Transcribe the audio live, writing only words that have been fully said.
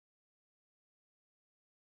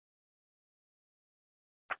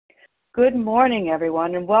Good morning,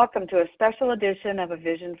 everyone, and welcome to a special edition of A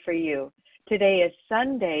Vision for You. Today is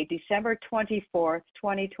Sunday, December 24th,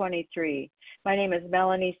 2023. My name is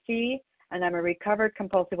Melanie C., and I'm a recovered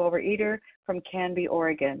compulsive overeater from Canby,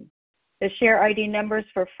 Oregon. The share ID numbers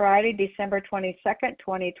for Friday, December 22nd,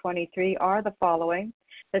 2023 are the following.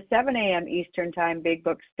 The 7 a.m. Eastern Time Big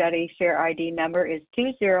Book Study share ID number is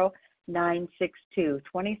 20962,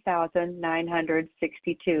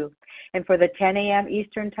 20,962. And for the 10 a.m.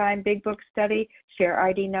 Eastern Time Big Book Study, share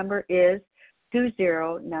ID number is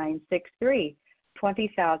 20963,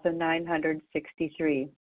 20,963.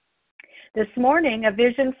 This morning, A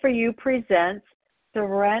Vision for You presents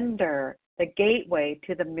Surrender, the Gateway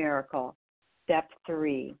to the Miracle, Step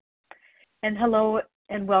 3. And hello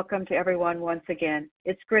and welcome to everyone once again.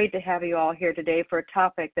 It's great to have you all here today for a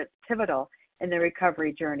topic that's pivotal in the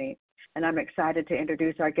recovery journey. And I'm excited to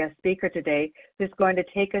introduce our guest speaker today, who's going to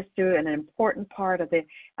take us through an important part of the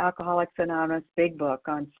Alcoholics Anonymous Big Book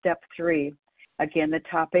on Step 3. Again, the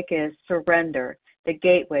topic is Surrender, the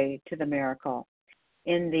Gateway to the Miracle.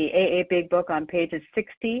 In the AA Big Book on pages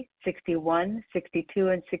 60, 61, 62,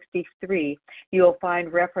 and 63, you'll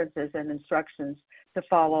find references and instructions to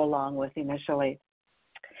follow along with initially.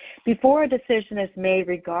 Before a decision is made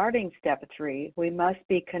regarding Step 3, we must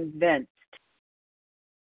be convinced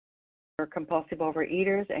we're compulsive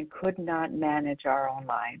overeaters and could not manage our own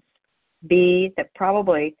lives. B, that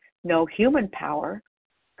probably no human power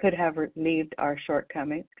could have relieved our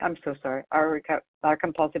shortcomings. Our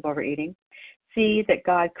compulsive overeating. C, that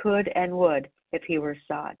God could and would if he were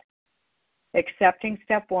sought. Accepting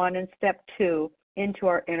Step 1 and Step 2 into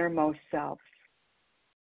our innermost selves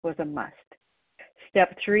was a must.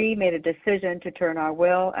 Step 3 made a decision to turn our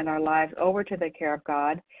will and our lives over to the care of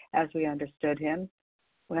God as we understood him.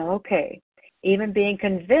 Well, okay, even being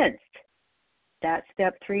convinced, that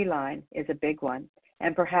Step 3 line is a big one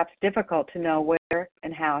and perhaps difficult to know where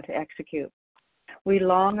and how to execute. We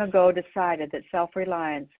long ago decided that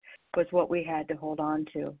self-reliance was what we had to hold on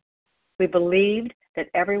to. We believed that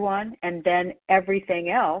everyone and then everything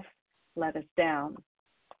else let us down.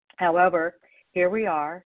 However, here we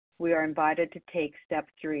are invited to take Step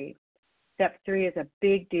 3. Step 3 is a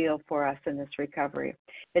big deal for us in this recovery.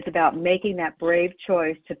 It's about making that brave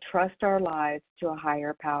choice to trust our lives to a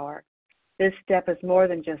higher power. This step is more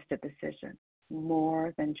than just a decision,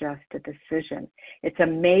 It's a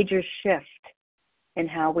major shift in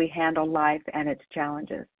how we handle life and its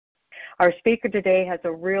challenges. Our speaker today has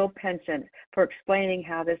a real penchant for explaining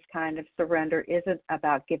how this kind of surrender isn't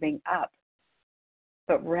about giving up,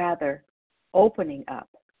 but rather opening up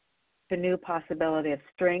to new possibility of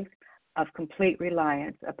strength, of complete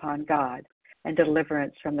reliance upon God and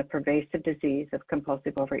deliverance from the pervasive disease of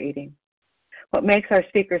compulsive overeating. What makes our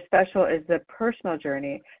speaker special is the personal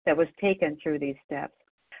journey that was taken through these steps,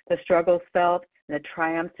 the struggles felt, and the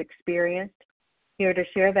triumphs experienced. Here to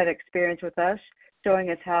share that experience with us, showing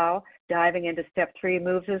us how diving into Step 3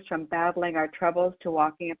 moves us from battling our troubles to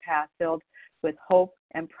walking a path filled with hope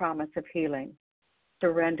and promise of healing,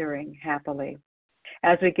 surrendering happily.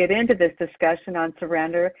 As we get into this discussion on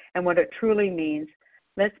surrender and what it truly means,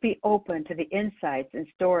 let's be open to the insights and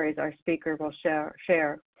stories our speaker will share.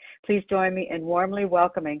 Please join me in warmly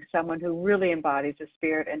welcoming someone who really embodies the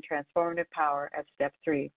spirit and transformative power at Step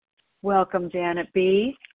 3. Welcome, Janet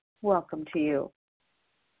B. Welcome to you.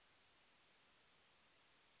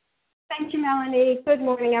 Thank you, Melanie. Good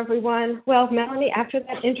morning, everyone. Well, Melanie, after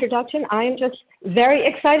that introduction, I am just very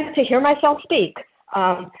excited to hear myself speak.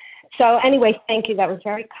 So anyway, thank you. That was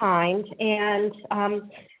very kind. And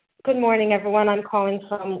good morning, everyone. I'm calling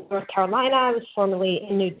from North Carolina. I was formerly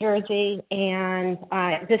in New Jersey, and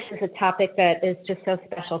this is a topic that is just so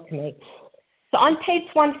special to me. So on page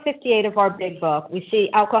 158 of our big book, we see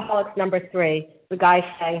Alcoholics number 3. The guy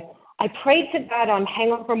say, I prayed to God on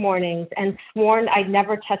hangover mornings and sworn I'd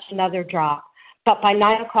never touch another drop, but by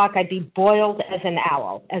 9 o'clock I'd be boiled as an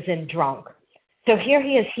owl, as in drunk. So here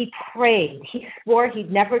he is, he prayed, he swore he'd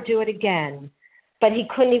never do it again, but he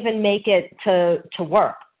couldn't even make it to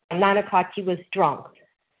work. At 9 o'clock he was drunk.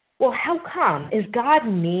 Well, how come? Is God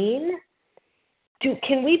mean?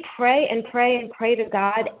 Can we pray and pray and pray to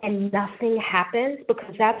God and nothing happens?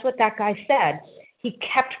 Because that's what that guy said. He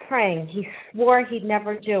kept praying. He swore he'd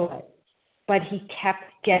never do it, but he kept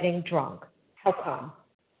getting drunk. How come?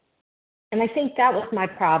 And I think that was my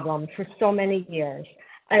problem for so many years.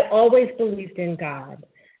 I always believed in God.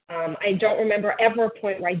 I don't remember ever a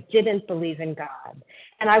point where I didn't believe in God.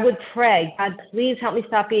 And I would pray, God, please help me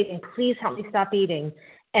stop eating. Please help me stop eating.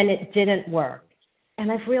 And it didn't work. And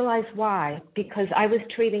I've realized why. Because I was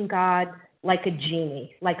treating God like a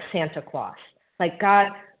genie, like Santa Claus. Like,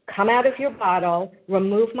 God, come out of your bottle,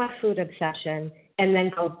 remove my food obsession, and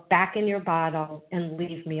then go back in your bottle and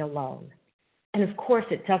leave me alone. And of course,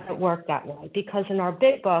 it doesn't work that way, because in our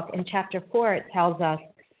big book, in chapter 4, it tells us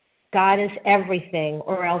God is everything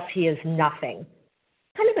or else he is nothing.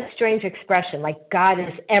 Kind of a strange expression, like God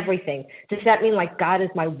is everything. Does that mean like God is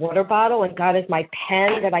my water bottle and God is my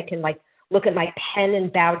pen, that I can like look at my pen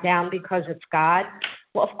and bow down because it's God?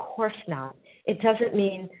 Well, of course not. It doesn't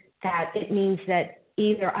mean that. It means that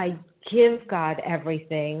either I give God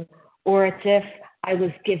everything, or it's if I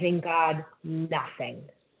was giving God nothing.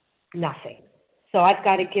 Nothing. So I've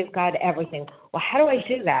got to give God everything. Well, how do I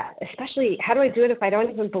do that? Especially, how do I do it if I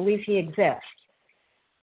don't even believe he exists?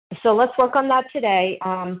 So let's work on that today.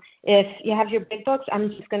 If you have your big books, I'm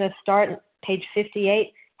just going to start at page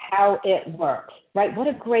 58, how it works, right? What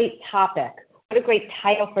a great topic. What a great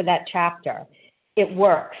title for that chapter. It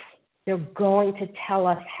works. They're going to tell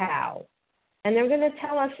us how. And they're going to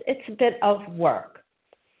tell us it's a bit of work.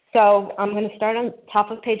 So I'm going to start on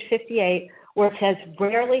top of page 58, where it says,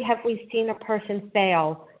 rarely have we seen a person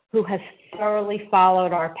fail who has thoroughly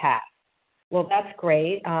followed our path. Well, that's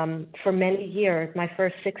great. For many years, my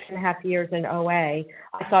first 6.5 years in OA,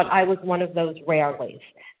 I thought I was one of those rarelies,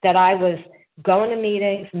 that I was going to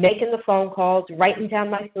meetings, making the phone calls, writing down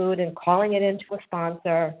my food and calling it into a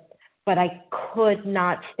sponsor, but I could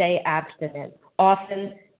not stay abstinent.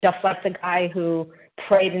 Often, just like the guy who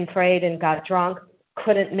prayed and got drunk,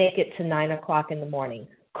 couldn't make it to 9 o'clock in the morning,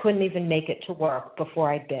 couldn't even make it to work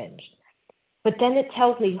before I binged. But then it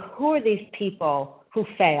tells me, who are these people who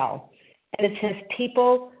fail? And it says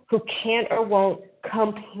people who can't or won't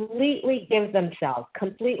completely give themselves,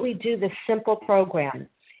 completely do the simple program.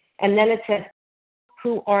 And then it says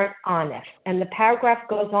who aren't honest. And the paragraph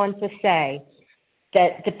goes on to say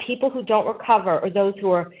that the people who don't recover are those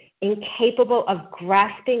who are incapable of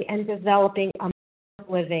grasping and developing a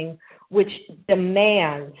living which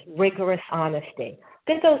demands rigorous honesty.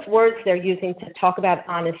 Look at those words they're using to talk about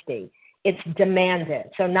honesty. It's demanded,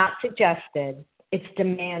 so not suggested. It's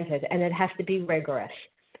demanded, and it has to be rigorous,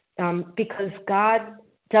 because God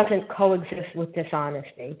doesn't coexist with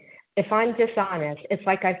dishonesty. If I'm dishonest, it's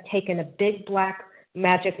like I've taken a big black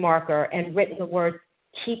magic marker and written the word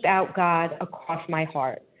 "keep out God" across my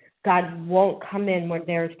heart. God won't come in when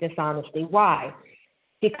there's dishonesty. Why?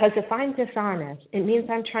 Because if I'm dishonest, it means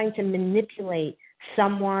I'm trying to manipulate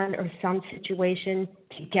someone or some situation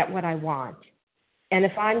to get what I want. And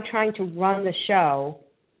if I'm trying to run the show,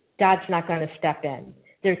 God's not going to step in.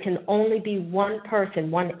 There can only be one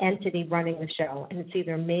person, one entity running the show, and it's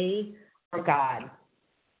either me or God.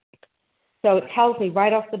 So it tells me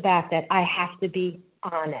right off the bat that I have to be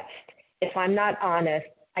honest. If I'm not honest,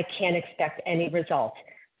 I can't expect any results.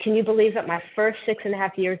 Can you believe that my first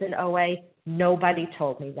 6.5 years in OA, nobody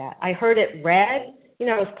told me that? I heard it read,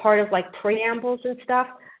 as part of like preambles and stuff,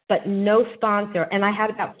 but no sponsor, and I had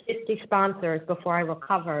about 50 sponsors before I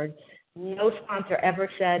recovered. No sponsor ever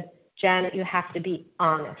said, Janet, you have to be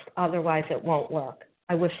honest, otherwise it won't work.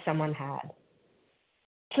 I wish someone had.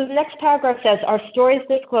 So the next paragraph says, our stories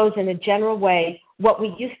disclose in a general way what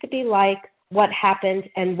we used to be like, what happened,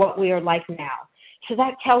 and what we are like now. So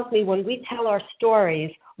that tells me when we tell our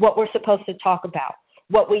stories, what we're supposed to talk about,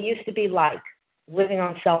 what we used to be like, living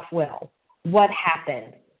on self-will, what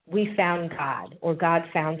happened, we found God, or God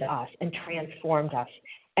found us and transformed us,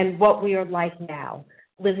 and what we are like now,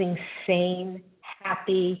 living sane,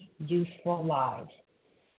 happy, useful lives.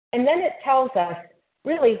 And then it tells us,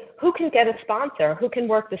 really, who can get a sponsor, who can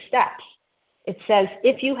work the steps. It says,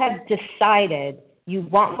 if you have decided you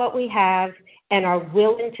want what we have and are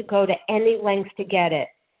willing to go to any lengths to get it,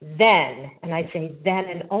 then, and I say then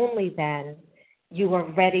and only then, you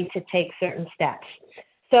are ready to take certain steps.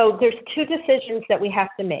 So there's two decisions that we have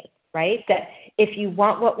to make, right? That if you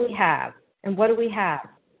want what we have, and what do we have?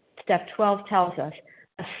 Step 12 tells us,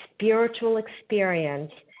 a spiritual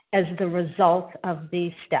experience as the result of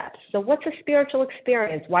these steps. So what's a spiritual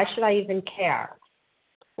experience? Why should I even care?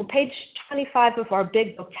 Well, page 25 of our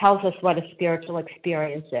big book tells us what a spiritual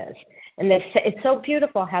experience is. And it's so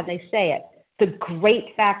beautiful how they say it. The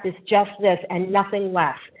great fact is just this and nothing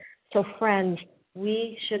less. So friends,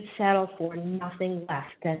 we should settle for nothing less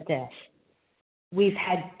than this. We've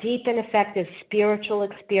had deep and effective spiritual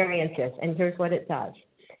experiences, and here's what it does.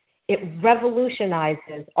 It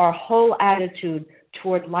revolutionizes our whole attitude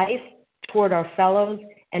toward life, toward our fellows,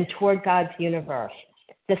 and toward God's universe.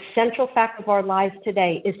 The central fact of our lives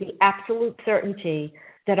today is the absolute certainty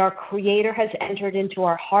that our Creator has entered into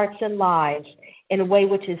our hearts and lives in a way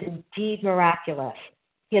which is indeed miraculous.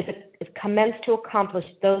 He has commenced to accomplish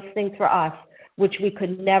those things for us which we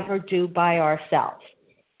could never do by ourselves.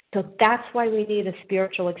 So that's why we need a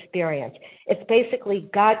spiritual experience. It's basically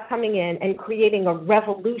God coming in and creating a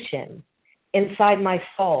revolution inside my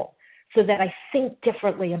soul so that I think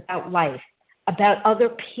differently about life, about other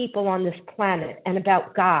people on this planet, and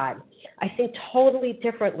about God. I think totally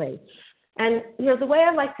differently. And, the way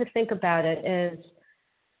I like to think about it is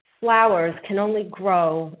flowers can only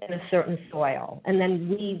grow in a certain soil, and then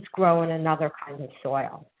weeds grow in another kind of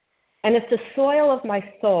soil. And if the soil of my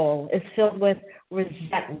soul is filled with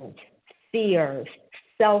resentment, fears,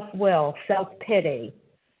 self-will, self-pity,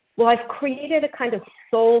 well, I've created a kind of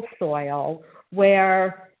soul soil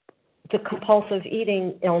where the compulsive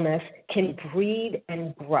eating illness can breed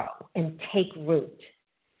and grow and take root.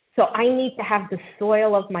 So I need to have the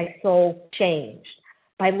soil of my soul changed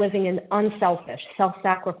by living an unselfish,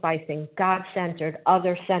 self-sacrificing, God-centered,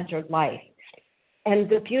 other-centered life. And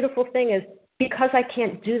the beautiful thing is, because I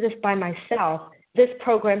can't do this by myself, this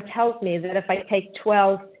program tells me that if I take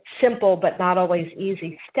 12 simple but not always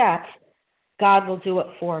easy steps, God will do it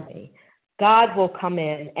for me. God will come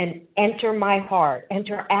in and enter my heart,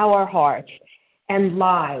 enter our hearts and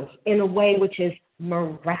lives in a way which is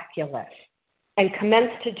miraculous, and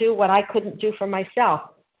commence to do what I couldn't do for myself.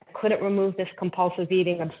 I couldn't remove this compulsive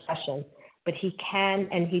eating obsession, but he can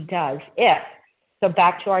and he does. So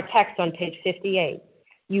back to our text on page 58.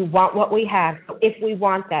 You want what we have, if we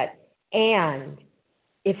want that, and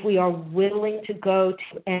if we are willing to go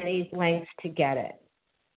to any lengths to get it.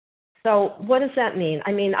 So what does that mean?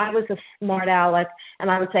 I mean, I was a smart aleck, and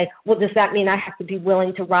I would say, well, does that mean I have to be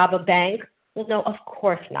willing to rob a bank? Well, no, of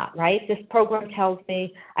course not, right? This program tells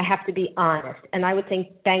me I have to be honest, and I would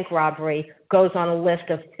think bank robbery goes on a list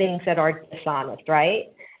of things that are dishonest, right?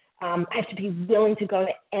 I have to be willing to go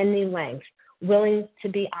to any lengths, willing to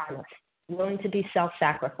be honest, willing to be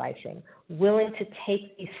self-sacrificing, willing to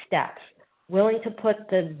take these steps, willing to put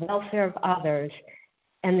the welfare of others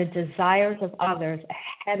and the desires of others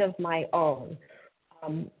ahead of my own.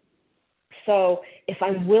 So if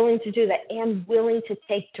I'm willing to do that and willing to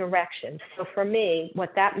take direction. So for me,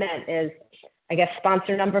 what that meant is, I guess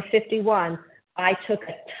sponsor number 51, I took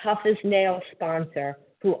a tough-as-nails sponsor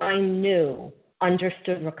who I knew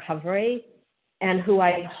understood recovery and who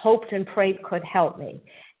I hoped and prayed could help me.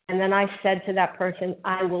 And then I said to that person,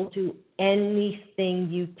 I will do anything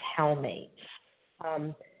you tell me.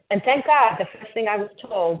 And thank God, the first thing I was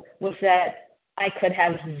told was that I could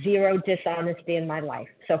have zero dishonesty in my life.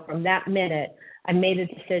 So from that minute, I made a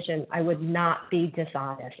decision I would not be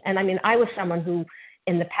dishonest. And I mean, I was someone who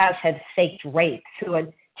in the past had faked rapes, who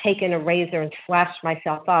had taken a razor and slashed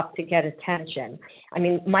myself up to get attention. I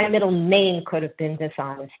mean, my middle name could have been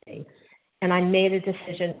dishonesty. And I made a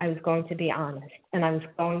decision I was going to be honest, and I was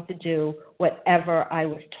going to do whatever I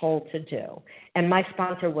was told to do. And my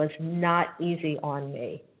sponsor was not easy on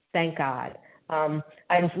me, thank God.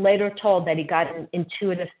 I was later told that he got an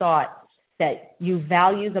intuitive thought that you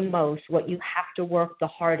value the most what you have to work the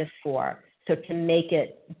hardest for, so to make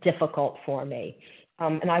it difficult for me.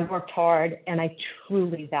 And I worked hard, and I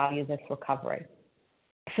truly value this recovery.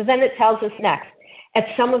 So then it tells us next, at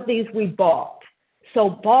some of these we balked. So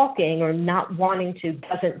balking or not wanting to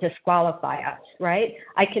doesn't disqualify us, right?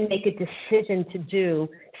 I can make a decision to do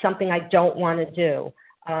something I don't want to do.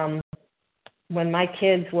 When my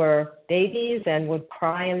kids were babies and would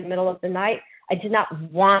cry in the middle of the night, I did not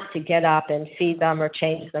want to get up and feed them or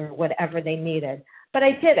change them or whatever they needed. But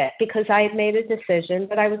I did it because I had made a decision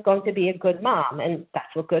that I was going to be a good mom, and that's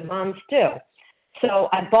what good moms do. So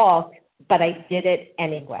I balked, but I did it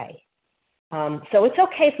anyway. So it's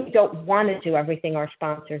okay if we don't want to do everything our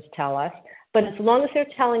sponsors tell us, but as long as they're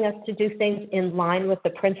telling us to do things in line with the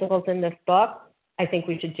principles in this book, I think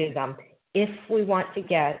we should do them if we want to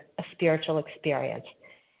get a spiritual experience.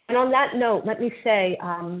 And on that note, let me say,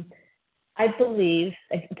 I believe,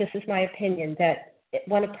 this is my opinion, that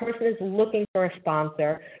when a person is looking for a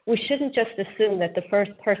sponsor, we shouldn't just assume that the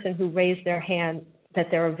first person who raised their hand that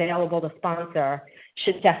they're available to sponsor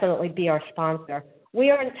should definitely be our sponsor.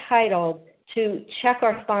 We are entitled to check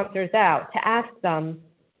our sponsors out, to ask them,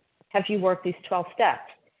 have you worked these 12 steps?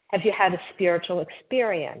 Have you had a spiritual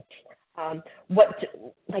experience?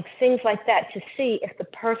 Things like that, to see if the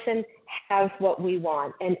person has what we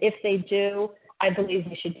want. And if they do, I believe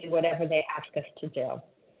we should do whatever they ask us to do.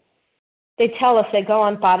 They tell us, they go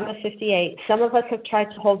on bottom of 58, some of us have tried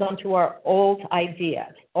to hold on to our old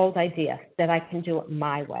ideas that I can do it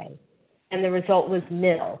my way. And the result was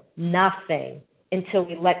nil, nothing, until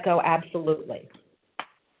we let go absolutely.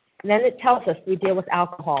 And then it tells us we deal with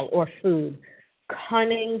alcohol or food,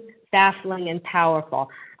 cunning, baffling, and powerful.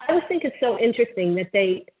 I always think it's so interesting that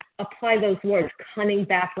they apply those words, cunning,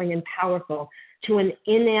 baffling, and powerful, to an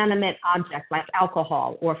inanimate object like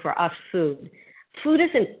alcohol or for us food. Food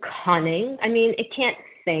isn't cunning. I mean, it can't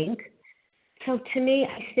think. So to me,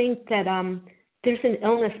 I think that there's an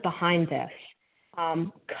illness behind this.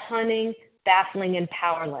 Cunning, baffling, and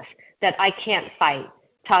powerless that I can't fight.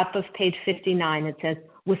 Top of page 59, it says,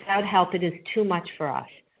 without help, it is too much for us.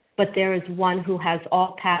 But there is one who has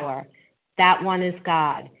all power. That one is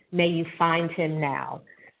God. May you find him now.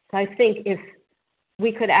 So I think if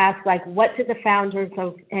we could ask, like, what did the founders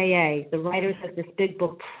of AA, the writers of this big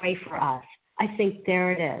book, pray for us? I think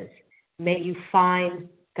there it is. May you find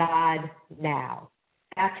God now.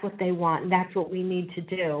 That's what they want, and that's what we need to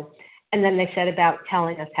do. And then they said about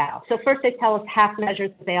telling us how. So first they tell us half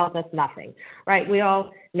measures avail us nothing, right? We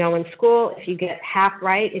all know in school, if you get half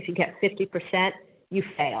right, if you get 50%, you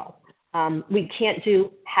fail. We can't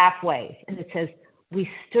do halfway. And it says, we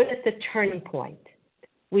stood at the turning point.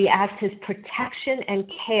 We asked his protection and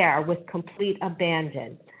care with complete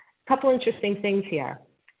abandon. A couple interesting things here.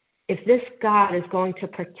 If this God is going to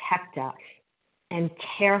protect us and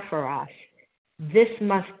care for us, this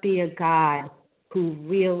must be a God who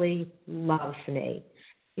really loves me.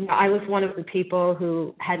 You know, I was one of the people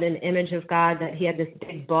who had an image of God that he had this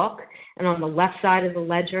big book, and on the left side of the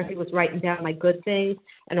ledger, he was writing down my good things,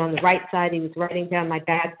 and on the right side, he was writing down my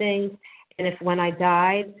bad things. And if when I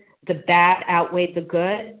died, the bad outweighed the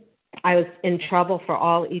good, I was in trouble for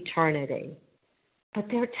all eternity. But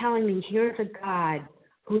they're telling me, here's a God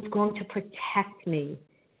who's going to protect me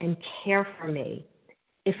and care for me.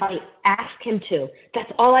 If I ask him to,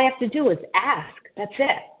 that's all I have to do is ask. That's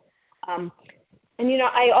it. And, you know,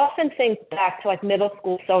 I often think back to like middle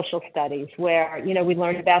school social studies where, you know, we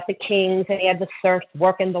learned about the kings and he had the serfs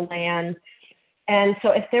working the land. And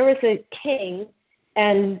so if there was a king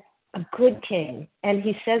and a good king, and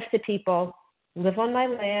he says to people, live on my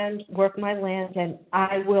land, work my land, and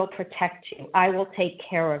I will protect you. I will take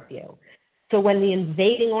care of you. So when the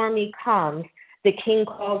invading army comes, the king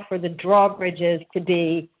calls for the drawbridges to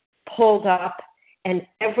be pulled up, and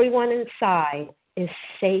everyone inside is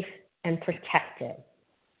safe and protected.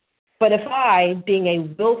 But if I, being a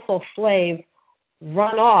willful slave,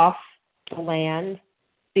 run off the land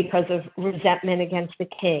because of resentment against the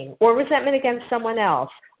king, or resentment against someone else,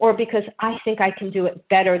 or because I think I can do it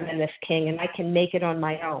better than this king and I can make it on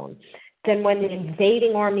my own, then when the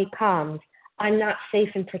invading army comes, I'm not safe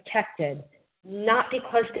and protected, not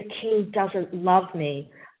because the king doesn't love me,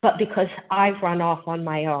 but because I've run off on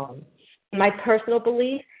my own. My personal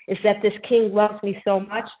belief is that this king loves me so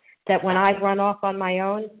much that when I run off on my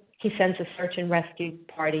own, he sends a search and rescue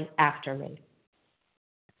party after me.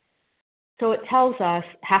 So it tells us,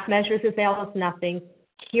 half measures avail us nothing.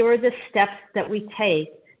 Here are the steps that we take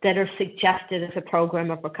that are suggested as a program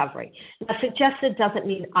of recovery. Now, suggested doesn't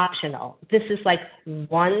mean optional. This is like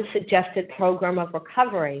one suggested program of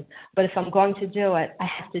recovery, but if I'm going to do it, I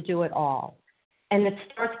have to do it all. And it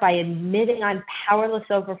starts by admitting I'm powerless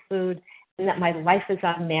over food and that my life is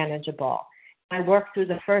unmanageable. I work through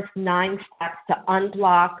the first 9 steps to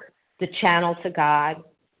unblock the channel to God.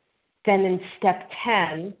 Then in step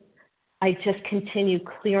 10, I just continue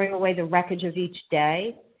clearing away the wreckage of each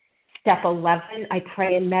day. Step 11, I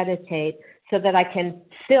pray and meditate so that I can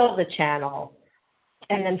fill the channel.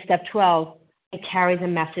 And then step 12, I carry the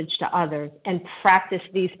message to others and practice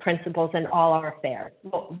these principles in all our affairs.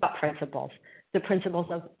 Well, what principles? The principles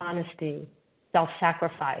of honesty,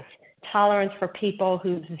 self-sacrifice, tolerance for people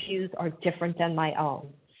whose views are different than my own.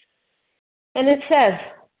 And it says,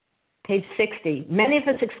 page 60, many of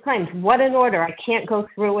us exclaimed, what an order, I can't go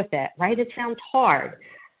through with it, right? It sounds hard.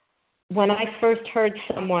 When I first heard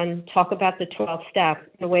someone talk about the 12 steps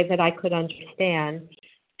in a way that I could understand,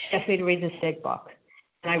 she asked me to read this big book.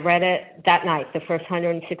 And I read it that night, the first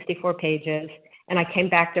 164 pages, and I came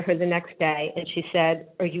back to her the next day, and she said,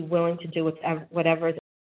 are you willing to do whatever?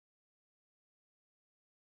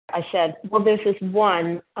 I said, well, there's this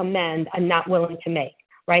one amend I'm not willing to make,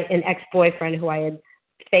 right? An ex-boyfriend who I had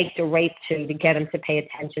faked a rape to get him to pay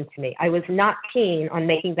attention to me. I was not keen on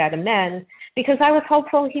making that amends because I was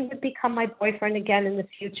hopeful he would become my boyfriend again in the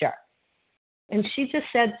future. And she just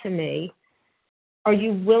said to me, are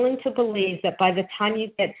you willing to believe that by the time you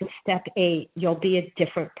get to step 8, you'll be a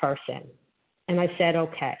different person? And I said,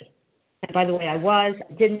 okay. And by the way, I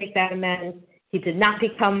did make that amends. He did not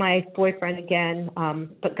become my boyfriend again,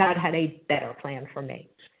 but God had a better plan for me.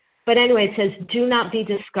 But anyway, it says, do not be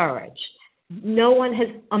discouraged. No one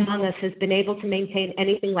among us has been able to maintain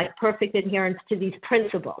anything like perfect adherence to these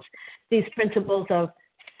principles of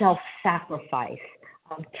self-sacrifice,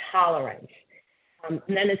 tolerance. And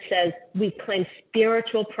then it says, we claim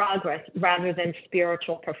spiritual progress rather than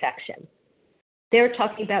spiritual perfection. They're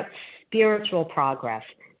talking about spiritual progress,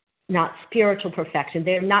 not spiritual perfection.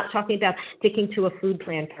 They're not talking about sticking to a food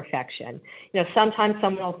plan perfection. Sometimes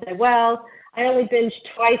someone will say, well, I only binged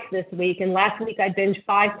twice this week, and last week I binged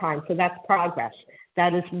 5 times, so that's progress.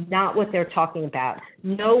 That is not what they're talking about.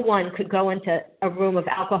 No one could go into a room of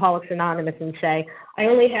Alcoholics Anonymous and say, I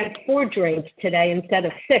only had 4 drinks today instead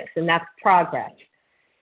of 6, and that's progress.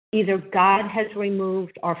 Either God has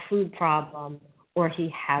removed our food problem or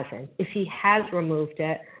he hasn't. If he has removed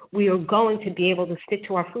it, we are going to be able to stick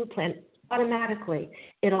to our food plan automatically.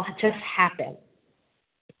 It'll just happen.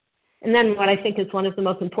 And then what I think is one of the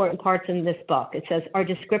most important parts in this book, it says, our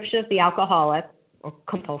description of the alcoholic or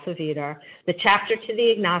compulsive eater, the chapter to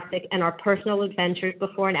the agnostic, and our personal adventures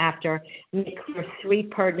before and after make clear 3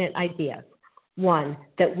 pertinent ideas. 1,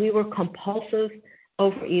 that we were compulsive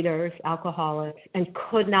overeaters, alcoholics, and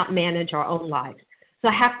could not manage our own lives. So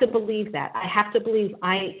I have to believe that. I have to believe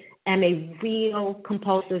I am a real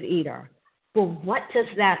compulsive eater. Well, what does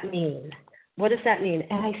that mean? What does that mean?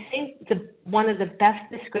 And I think one of the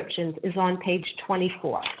best descriptions is on page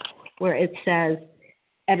 24, where it says,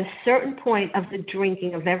 at a certain point of the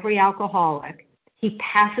drinking of every alcoholic, he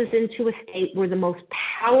passes into a state where the most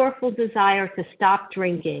powerful desire to stop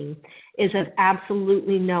drinking is of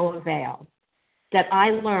absolutely no avail. That I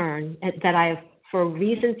learn that I have, for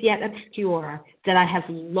reasons yet obscure, that I have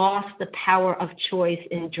lost the power of choice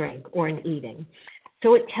in drink or in eating.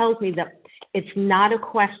 So it tells me that it's not a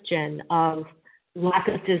question of lack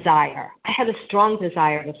of desire. I had a strong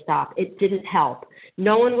desire to stop. It didn't help.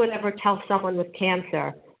 No one would ever tell someone with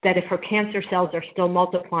cancer that if her cancer cells are still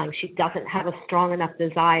multiplying, she doesn't have a strong enough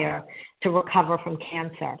desire to recover from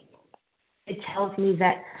cancer. It tells me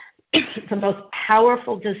that the most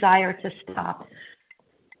powerful desire to stop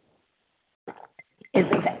is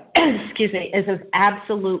of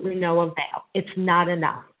absolutely no avail. It's not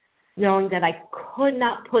enough. Knowing that I could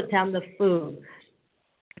not put down the food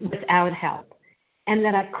without help, and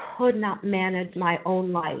that I could not manage my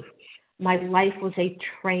own life. My life was a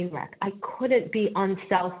train wreck. I couldn't be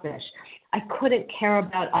unselfish. I couldn't care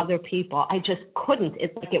about other people. I just couldn't.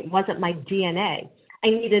 It's like it wasn't my DNA. I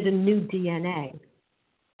needed a new DNA.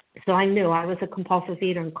 So I knew I was a compulsive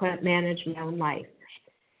eater and couldn't manage my own life.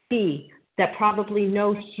 B, that probably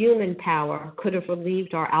no human power could have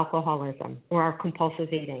relieved our alcoholism or our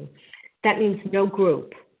compulsive eating. That means no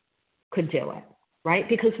group could do it, right?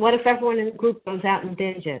 Because what if everyone in the group goes out and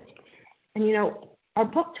binges? And, our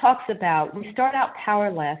book talks about, we start out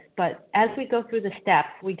powerless, but as we go through the steps,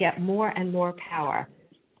 we get more and more power.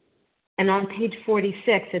 And on page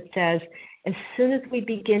 46, it says, as soon as we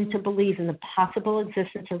begin to believe in the possible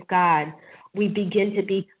existence of God, we begin to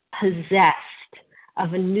be possessed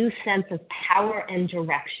of a new sense of power and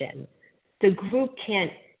direction. The group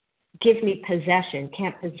can't give me possession,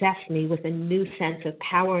 can't possess me with a new sense of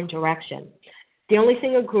power and direction. The only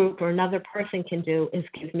thing a group or another person can do is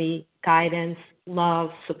give me guidance, love,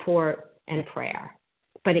 support, and prayer.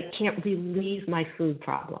 But it can't relieve my food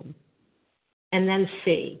problem. And then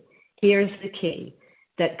C, here's the key,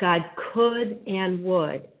 that God could and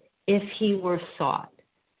would if he were sought.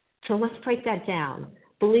 So let's break that down.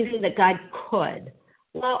 Believing that God could.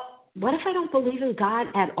 Well, what if I don't believe in God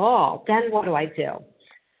at all? Then what do I do?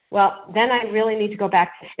 Well, then I really need to go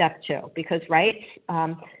back to step 2 because,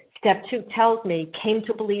 step 2 tells me, came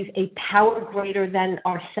to believe a power greater than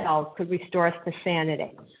ourselves could restore us to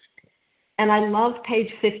sanity. And I love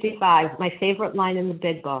page 55, my favorite line in the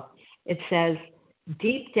big book. It says,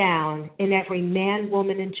 deep down in every man,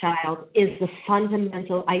 woman, and child is the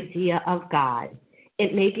fundamental idea of God.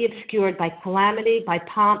 It may be obscured by calamity, by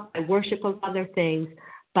pomp, by worship of other things,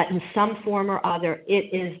 but in some form or other,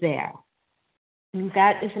 it is there. And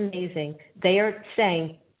that is amazing. They are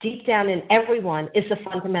saying, deep down in everyone is the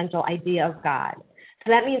fundamental idea of God. So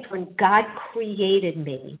that means when God created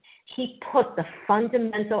me, he put the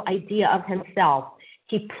fundamental idea of himself,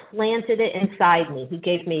 he planted it inside me. He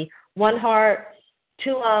gave me 1 heart,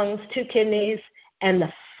 2 lungs, 2 kidneys, and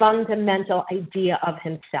the fundamental idea of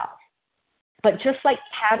himself. But just like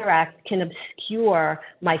cataract can obscure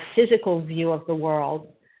my physical view of the world,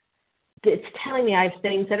 it's telling me I have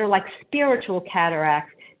things that are like spiritual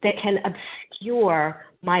cataracts that can obscure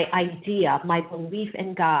my idea, my belief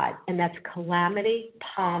in God, and that's calamity,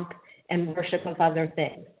 pomp, and worship of other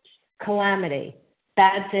things. Calamity,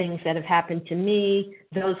 bad things that have happened to me,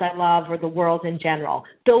 those I love, or the world in general.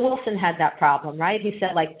 Bill Wilson had that problem, right? He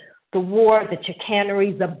said, the war, the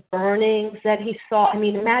chicanery, the burnings that he saw. I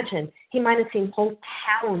mean, imagine, he might have seen whole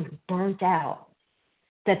towns burnt out.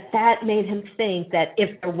 That made him think that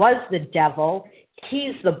if there was the devil,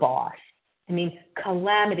 he's the boss. I mean,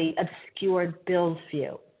 calamity obscured Bill's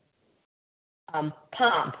view.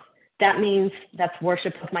 Pomp. that means that's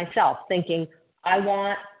worship of myself, thinking I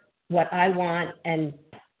want what I want and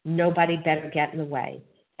nobody better get in the way.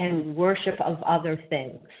 And worship of other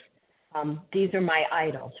things. These are my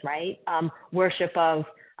idols, right? Worship of,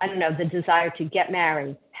 I don't know, the desire to get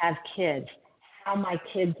married, have kids, how my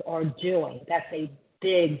kids are doing. That's a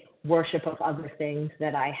big worship of other things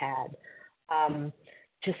that I had.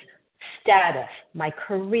 Just status, my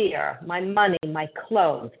career, my money, my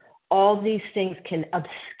clothes. All these things can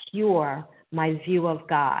obscure my view of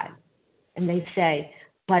God. And they say,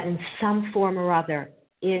 but in some form or other,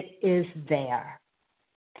 it is there.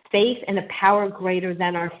 Faith and a power greater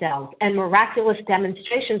than ourselves, and miraculous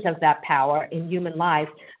demonstrations of that power in human life.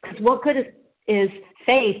 Because what good is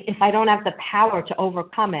faith if I don't have the power to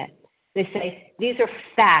overcome it? They say these are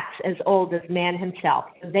facts as old as man himself.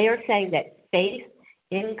 So they are saying that faith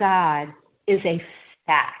in God is a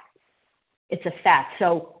fact. It's a fact.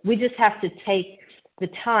 So we just have to take the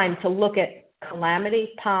time to look at calamity,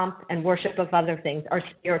 pomp, and worship of other things, our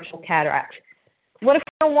spiritual cataracts. What if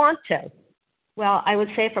I don't want to? Well, I would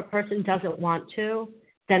say if a person doesn't want to,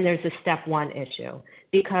 then there's a step one issue.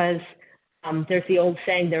 Because there's the old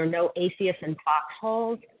saying, there are no atheists in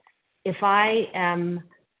foxholes. If I am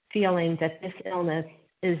feeling that this illness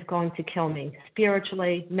is going to kill me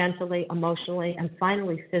spiritually, mentally, emotionally, and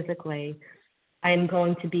finally physically, I am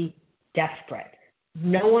going to be desperate.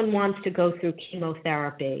 No one wants to go through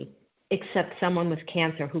chemotherapy except someone with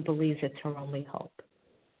cancer who believes it's her only hope.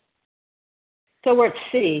 So we're at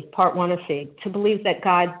C, part one of C, to believe that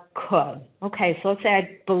God could. Okay, so let's say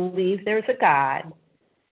I believe there's a God.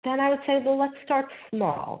 Then I would say, well, let's start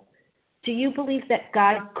small. Do you believe that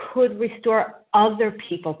God could restore other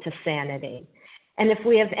people to sanity? And if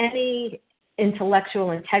we have any intellectual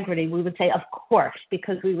integrity, we would say, of course,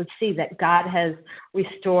 because we would see that God has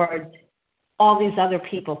restored all these other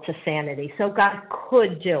people to sanity. So God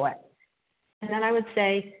could do it. And then I would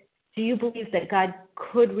say, do you believe that God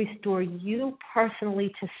could restore you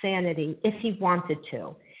personally to sanity if he wanted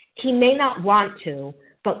to? He may not want to,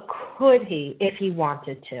 but could he if he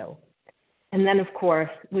wanted to? And then, of course,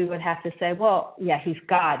 we would have to say, well, yeah, he's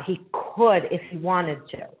God. He could if he wanted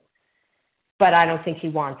to, but I don't think he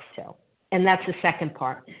wants to. And that's the second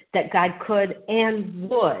part, that God could and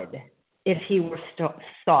would if he were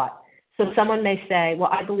sought. So someone may say,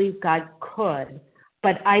 well, I believe God could,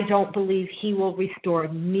 but I don't believe he will restore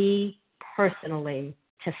me personally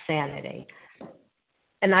to sanity.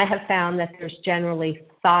 And I have found that there's generally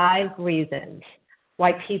 5 reasons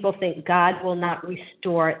why people think God will not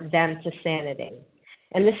restore them to sanity.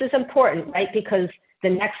 And this is important, right? Because the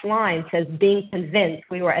next line says, being convinced.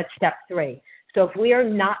 We were at step 3. So if we are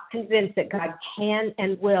not convinced that God can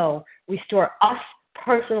and will restore us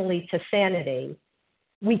personally to sanity,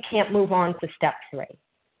 we can't move on to step 3.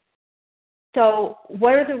 So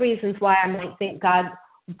what are the reasons why I might think God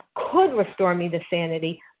could restore me to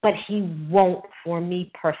sanity, but he won't for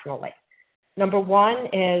me personally? Number 1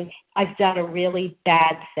 is I've done a really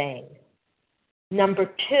bad thing.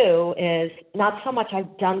 Number 2 is not so much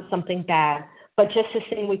I've done something bad, but just this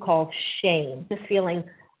thing we call shame, this feeling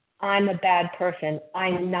I'm a bad person,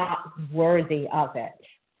 I'm not worthy of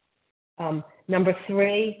it. Number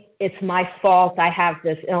 3, it's my fault I have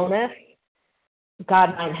this illness.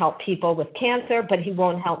 God might help people with cancer, but he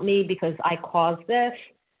won't help me because I caused this.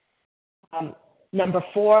 Number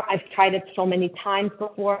 4, I've tried it so many times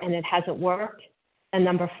before and it hasn't worked. And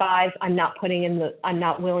number 5, I'm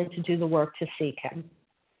not willing to do the work to seek him.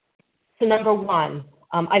 So number 1,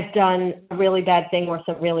 I've done a really bad thing or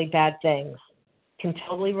some really bad things. Can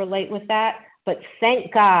totally relate with that. But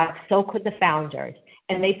thank God, so could the founders.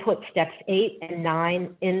 And they put steps 8 and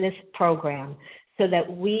 9 in this program so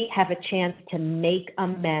that we have a chance to make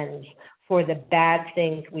amends for the bad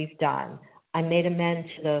things we've done. I made amends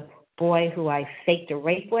to the boy who I faked a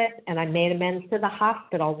rape with, and I made amends to the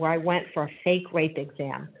hospital where I went for a fake rape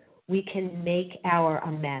exam. We can make our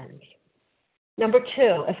amends. Number 2,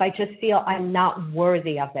 if I just feel I'm not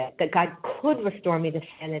worthy of it, that God could restore me to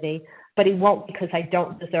sanity, but he won't because I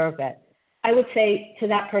don't deserve it, I would say to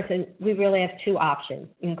that person, we really have 2 options.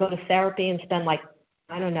 You can go to therapy and spend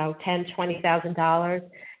 $10,000, $20,000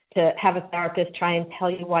 to have a therapist try and tell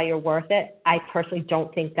you why you're worth it. I personally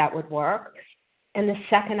don't think that would work. And the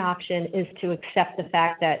second option is to accept the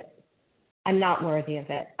fact that I'm not worthy of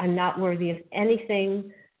it. I'm not worthy of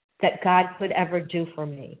anything that God could ever do for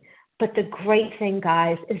me. But the great thing,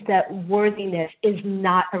 guys, is that worthiness is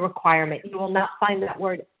not a requirement. You will not find that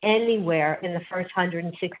word anywhere in the first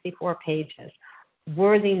 164 pages.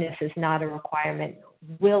 Worthiness is not a requirement.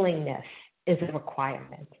 Willingness is a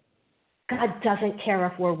requirement. God doesn't care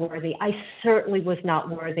if we're worthy. I certainly was not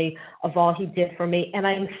worthy of all he did for me, and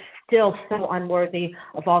I'm still so unworthy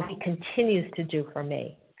of all he continues to do for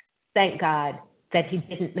me. Thank God that he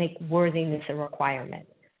didn't make worthiness a requirement.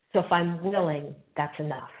 So if I'm willing, that's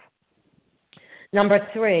enough. Number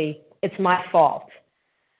 3, it's my fault.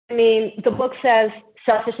 I mean, the book says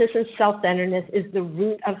selfishness and self-centeredness is the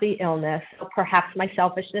root of the illness. So perhaps my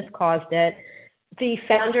selfishness caused it. The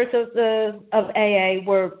founders of AA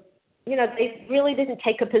were, they really didn't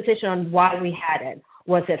take a position on why we had it.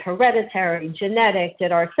 Was it hereditary, genetic?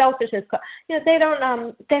 Did our selfishness? They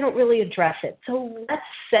don't really address it. So let's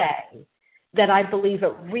say that I believe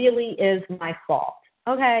it really is my fault.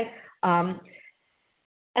 Okay, and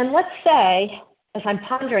let's say, as I'm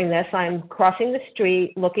pondering this, I'm crossing the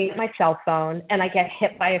street, looking at my cell phone, and I get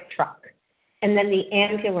hit by a truck. And then the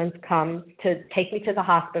ambulance comes to take me to the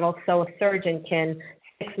hospital so a surgeon can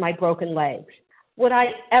fix my broken legs. Would I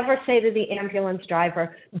ever say to the ambulance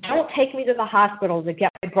driver, don't take me to the hospital to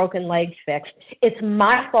get my broken legs fixed. It's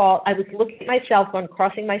my fault. I was looking at my cell phone,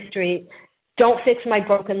 crossing my street. Don't fix my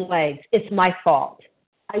broken legs. It's my fault.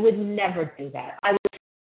 I would never do that. I would as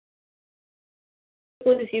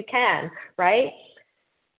good as you can, right?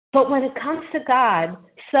 But when it comes to God,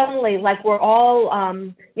 suddenly, like we're all,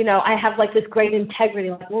 I have like this great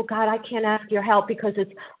integrity. Like, well, God, I can't ask your help because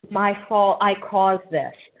it's my fault. I caused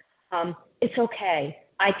this. It's okay.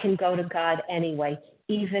 I can go to God anyway,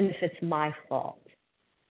 even if it's my fault.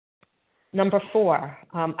 Number 4,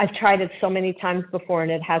 I've tried it so many times before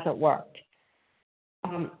and it hasn't worked.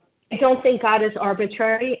 I don't think God is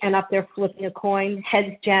arbitrary and up there flipping a coin.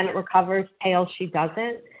 Heads, Janet recovers. Tails, she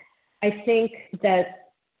doesn't. I think that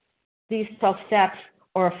these 12 steps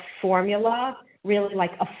are a formula, really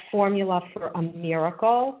like a formula for a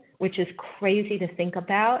miracle, which is crazy to think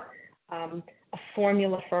about, a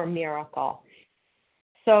formula for a miracle.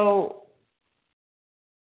 So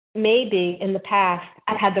maybe in the past,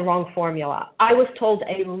 I had the wrong formula. I was told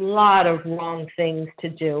a lot of wrong things to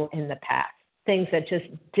do in the past, things that just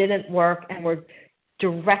didn't work and were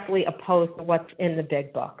directly opposed to what's in the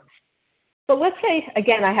big book. So let's say,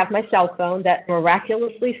 again, I have my cell phone that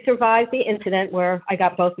miraculously survived the incident where I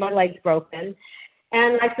got both my legs broken,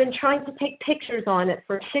 and I've been trying to take pictures on it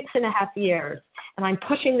for 6.5 years, and I'm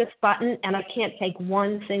pushing this button, and I can't take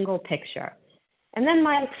one single picture. And then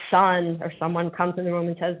my son or someone comes in the room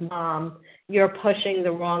and says, Mom, you're pushing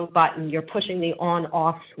the wrong button. You're pushing the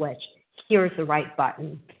on-off switch. Here's the right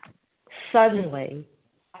button. Suddenly,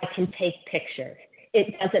 I can take pictures.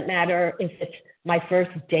 It doesn't matter if it's my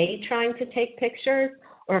first day trying to take pictures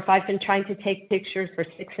or if I've been trying to take pictures for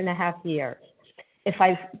 6.5 years. If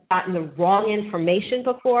I've gotten the wrong information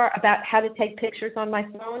before about how to take pictures on my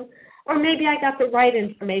phone, or maybe I got the right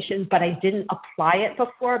information, but I didn't apply it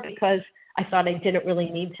before because I thought I didn't really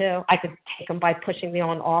need to. I could take them by pushing the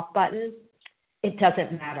on-off button. It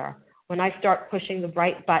doesn't matter. When I start pushing the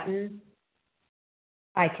right button,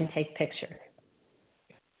 I can take pictures.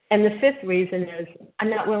 And the 5th reason is I'm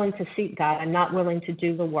not willing to seek God. I'm not willing to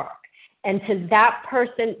do the work. And to that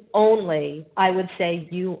person only, I would say,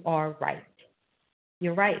 you are right.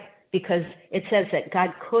 You're right. Because it says that God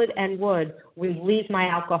could and would relieve my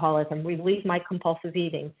alcoholism, relieve my compulsive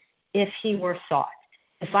eating, if he were sought.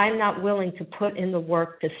 If I'm not willing to put in the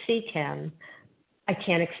work to seek him, I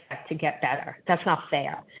can't expect to get better. That's not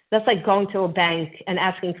fair. That's like going to a bank and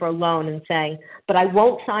asking for a loan and saying, but I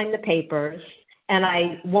won't sign the papers and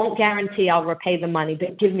I won't guarantee I'll repay the money,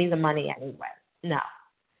 but give me the money anyway. No.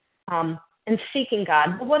 And seeking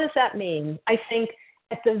God, well, what does that mean? I think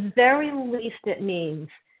at the very least it means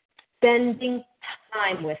spending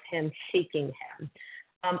time with him, seeking him.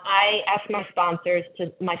 I ask my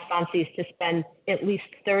sponsees to spend at least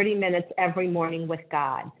 30 minutes every morning with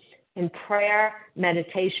God in prayer,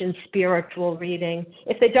 meditation, spiritual reading.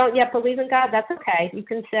 If they don't yet believe in God, that's okay. You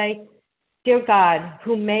can say, Dear God,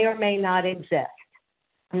 who may or may not exist,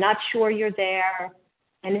 I'm not sure you're there.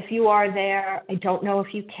 And if you are there, I don't know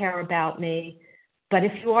if you care about me. But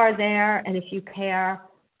if you are there and if you care,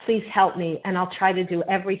 please help me. And I'll try to do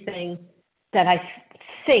everything that I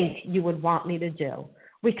think you would want me to do.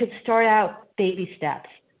 We could start out baby steps,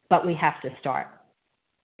 but we have to start.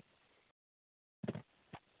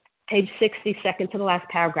 Page 60, second to the last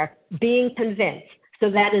paragraph, being convinced. So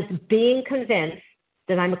that is being convinced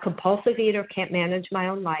that I'm a compulsive eater, can't manage my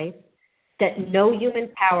own life, that no human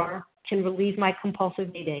power can relieve my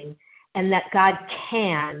compulsive eating, and that God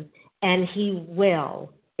can and he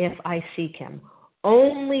will if I seek him.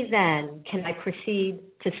 Only then can I proceed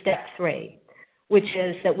to step 3, which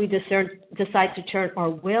is that we decide to turn our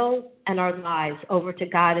will and our lives over to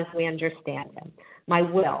God as we understand him. My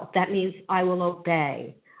will, that means I will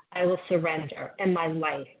obey. I will surrender, and my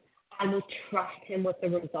life. I will trust him with the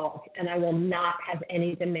results, and I will not have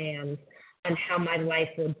any demands on how my life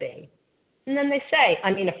will be. And then they say,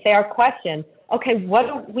 a fair question, okay, what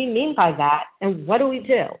do we mean by that, and what do we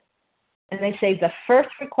do? And they say the first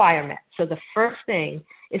requirement, so the first thing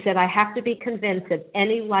is that I have to be convinced that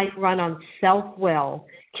any life run on self-will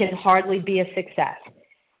can hardly be a success.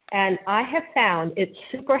 And I have found it's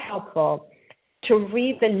super helpful to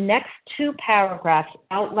read the next two paragraphs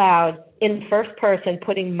out loud in first person,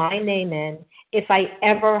 putting my name in, if I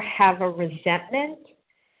ever have a resentment,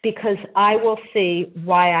 because I will see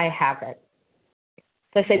why I have it.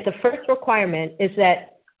 So I say the first requirement is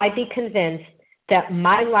that I be convinced that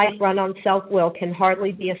my life run on self-will can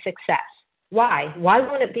hardly be a success. Why? Why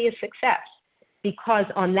won't it be a success? Because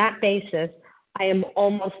on that basis, I am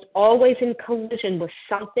almost always in collision with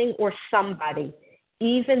something or somebody,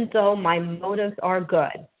 even though my motives are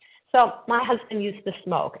good. So my husband used to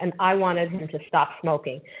smoke, and I wanted him to stop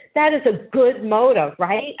smoking. That is a good motive,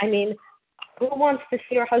 right? Who wants to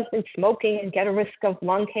see your husband smoking and get a risk of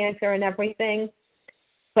lung cancer and everything?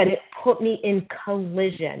 But it put me in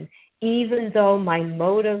collision, even though my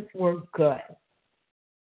motives were good.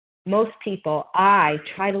 Most people, I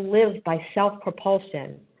try to live by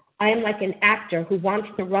self-propulsion. I am like an actor who wants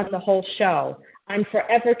to run the whole show. I'm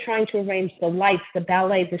forever trying to arrange the lights, the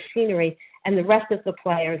ballet, the scenery, and the rest of the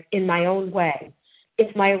players in my own way.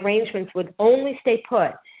 If my arrangements would only stay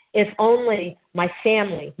put, if only my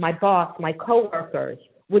family, my boss, my coworkers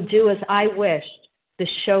would do as I wished, the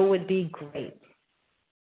show would be great.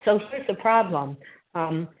 So here's the problem.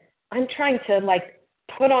 I'm trying to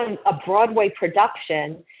put on a Broadway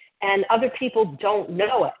production, and other people don't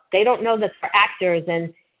know it. They don't know that they're actors,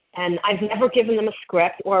 and I've never given them a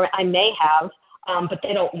script, or I may have, but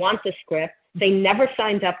they don't want the script. They never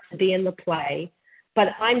signed up to be in the play, but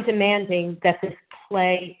I'm demanding that this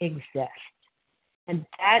play exist. And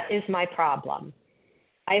that is my problem.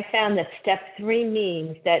 I found that step 3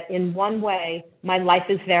 means that in one way, my life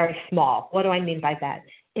is very small. What do I mean by that?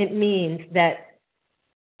 It means that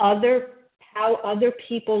how other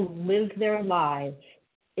people live their lives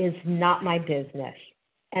is not my business,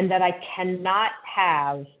 and that I cannot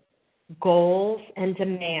have goals and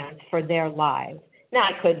demands for their lives. Now,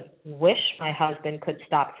 I could wish my husband could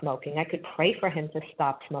stop smoking. I could pray for him to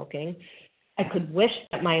stop smoking. I could wish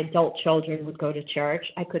that my adult children would go to church.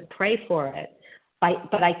 I could pray for it.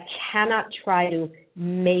 But I cannot try to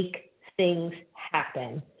make things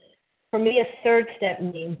happen. For me, a third step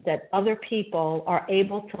means that other people are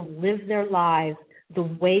able to live their lives the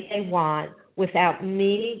way they want without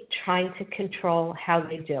me trying to control how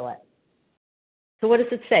they do it. So what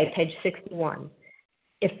does it say, page 61?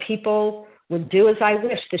 If people would do as I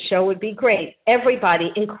wish, the show would be great.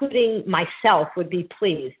 Everybody, including myself, would be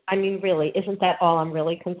pleased. Really, isn't that all I'm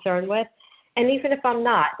really concerned with? And even if I'm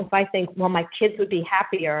not, if I think, well, my kids would be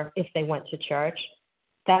happier if they went to church,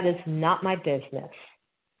 that is not my business.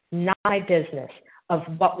 Not my business of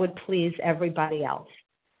what would please everybody else.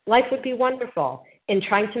 Life would be wonderful. In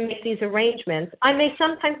trying to make these arrangements, I may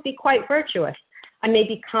sometimes be quite virtuous. I may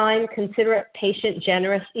be kind, considerate, patient,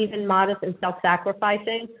 generous, even modest and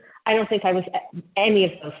self-sacrificing. I don't think I was any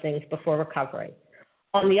of those things before recovery.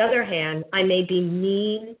 On the other hand, I may be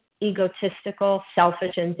mean, egotistical,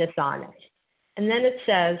 selfish, and dishonest. And then it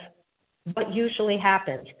says, what usually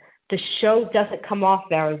happens? The show doesn't come off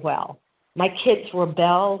very well. My kids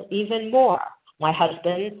rebel even more. My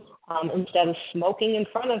husband, instead of smoking in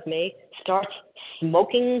front of me, starts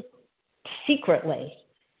smoking secretly.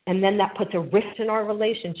 And then that puts a rift in our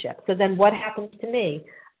relationship. So then what happens to me?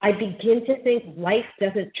 I begin to think life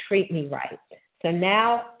doesn't treat me right. So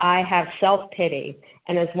now I have self-pity.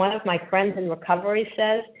 And as one of my friends in recovery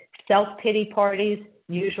says, self-pity parties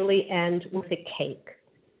usually end with a cake.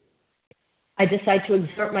 I decide to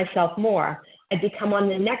exert myself more. I become on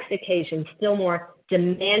the next occasion still more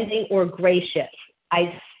demanding or gracious.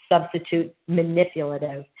 I substitute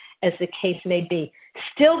manipulative, as the case may be.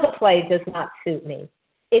 Still the play does not suit me.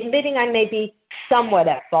 Admitting I may be somewhat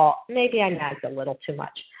at fault, maybe I nagged a little too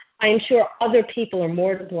much. I am sure other people are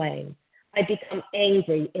more to blame. I become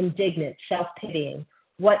angry, indignant, self-pitying.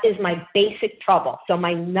 What is my basic trouble? So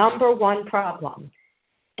my number one problem,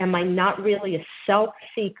 am I not really a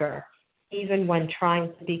self-seeker even when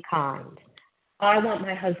trying to be kind? I want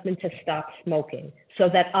my husband to stop smoking so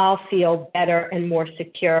that I'll feel better and more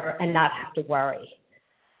secure and not have to worry.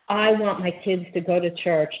 I want my kids to go to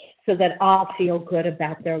church so that I'll feel good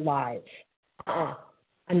about their lives.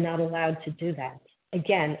 I'm not allowed to do that.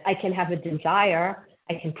 Again, I can have a desire,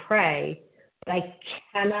 I can pray, but I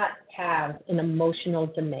cannot have an emotional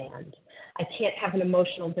demand. I can't have an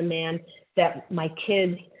emotional demand that my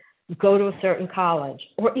kids go to a certain college,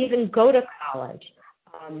 or even go to college.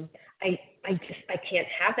 I can't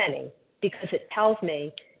have any, because it tells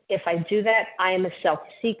me if I do that, I am a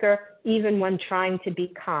self-seeker, even when trying to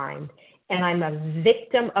be kind. And I'm a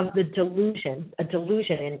victim of the delusion,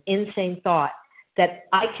 an insane thought, that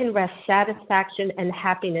I can wrest satisfaction and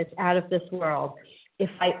happiness out of this world if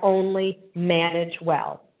I only manage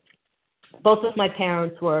well. Both of my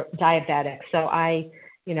parents were diabetic, so I,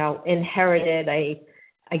 inherited a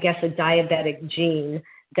diabetic gene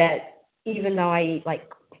that even though I eat like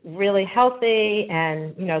really healthy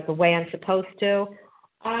and, the way I'm supposed to,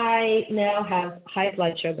 I now have high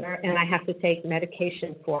blood sugar and I have to take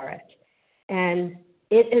medication for it. And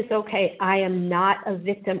it is okay. I am not a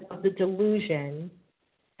victim of the delusion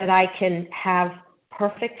that I can have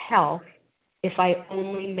perfect health if I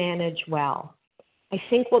only manage well. I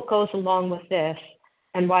think what goes along with this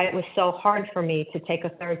and why it was so hard for me to take a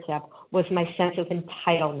third step was my sense of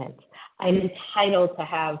entitlement. I'm entitled to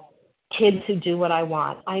have kids who do what I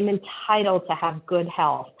want. I'm entitled to have good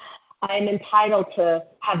health. I'm entitled to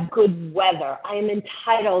have good weather. I am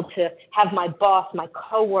entitled to have my boss, my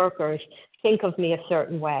coworkers think of me a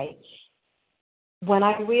certain way. When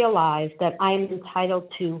I realized that I'm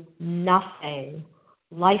entitled to nothing,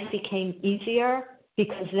 life became easier,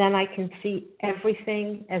 because then I can see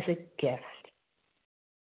everything as a gift.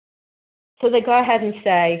 So they go ahead and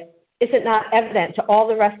say, is it not evident to all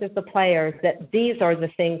the rest of the players that these are the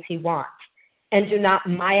things he wants? And do not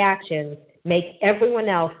my actions make everyone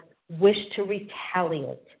else wish to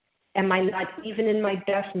retaliate? Am I not, even in my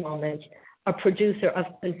best moments, a producer of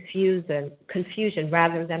confusion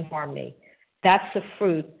rather than harmony? That's the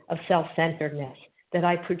fruit of self-centeredness, that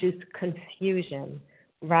I produce confusion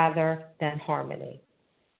rather than harmony.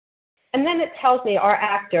 And then it tells me our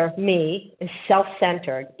actor, me, is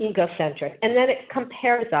self-centered, egocentric. And then it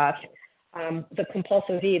compares us, the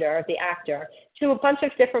compulsive eater, the actor, to a bunch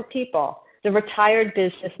of different people. The retired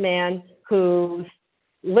businessman who's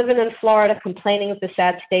living in Florida complaining of the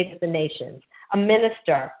sad state of the nation. A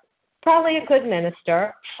minister, probably a good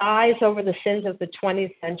minister, sighs over the sins of the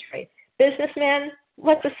 20th century. Businessman,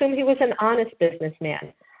 let's assume he was an honest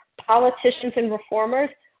businessman. Politicians and reformers,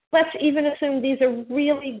 let's even assume these are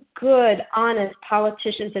really good, honest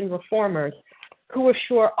politicians and reformers who were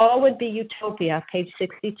sure all would be utopia, page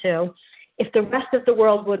 62, if the rest of the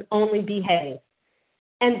world would only behave.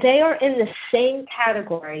 And they are in the same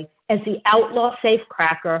category as the outlaw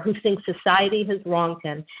safecracker who thinks society has wronged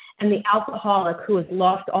him, and the alcoholic who has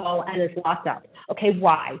lost all and is locked up. Okay,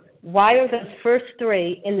 why? Why are those first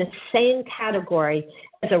three in the same category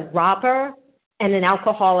as a robber and an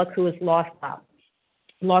alcoholic who is lost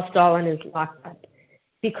all and is locked up?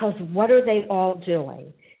 Because what are they all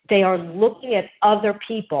doing? They are looking at other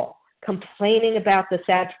people, complaining about the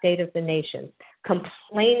sad state of the nation,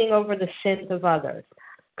 complaining over the sins of others,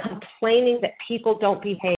 complaining that people don't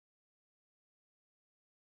behave,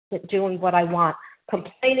 doing what I want,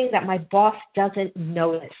 complaining that my boss doesn't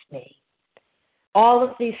notice me. All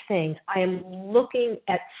of these things, I am looking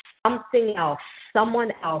at something else,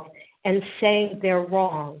 someone else, and saying they're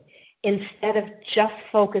wrong, instead of just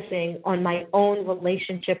focusing on my own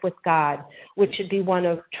relationship with God, which should be one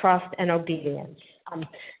of trust and obedience.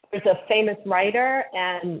 There's a famous writer,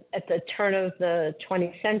 and at the turn of the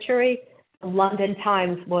 20th century, the London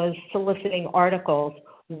Times was soliciting articles,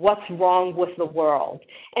 what's wrong with the world?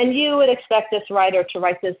 And you would expect this writer to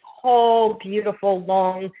write this whole beautiful,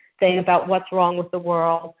 long thing about what's wrong with the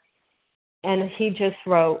world. And he just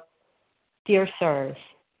wrote, "Dear sirs,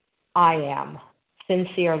 I am,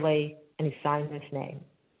 sincerely," and he signed his name.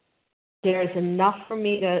 There's enough for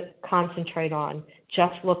me to concentrate on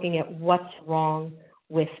just looking at what's wrong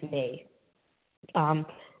with me.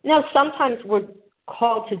 Now, sometimes we're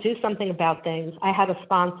called to do something about things. I had a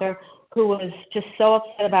sponsor who was just so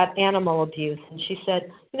upset about animal abuse, and she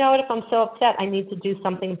said, you know what, if I'm so upset, I need to do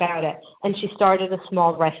something about it. And she started a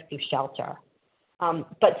small rescue shelter.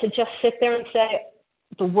 But to just sit there and say,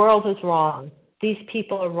 the world is wrong, these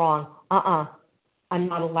people are wrong, I'm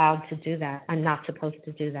not allowed to do that. I'm not supposed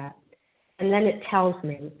to do that. And then it tells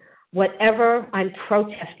me, whatever I'm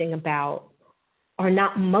protesting about, are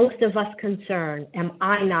not most of us concerned, am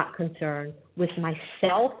I not concerned with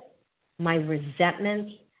myself, my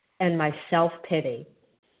resentments, and my self-pity?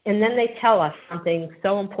 And then they tell us something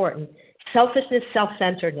so important. Selfishness,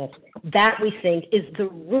 self-centeredness, that we think is the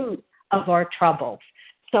root of our troubles.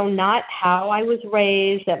 So not how I was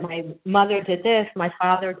raised, that my mother did this, my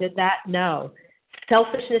father did that. No.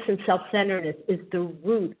 Selfishness and self-centeredness is the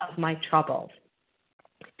root of my troubles.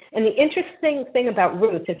 And the interesting thing about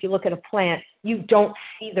roots, if you look at a plant, you don't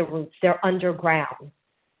see the roots. They're underground,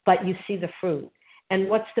 but you see the fruit. And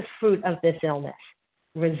what's the fruit of this illness?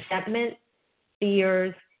 Resentment,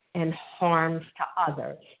 fears, and harms to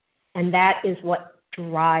others. And that is what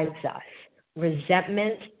drives us.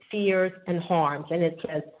 Resentment, fears, and harms. And it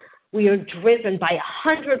says, we are driven by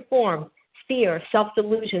 100 forms: fear,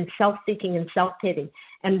 self-delusion, self-seeking, and self-pity.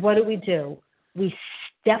 And what do? We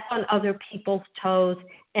step on other people's toes,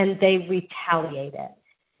 and they retaliate.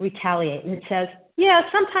 And it says, yeah,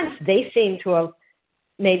 sometimes they seem to have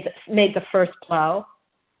made the first blow,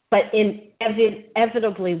 but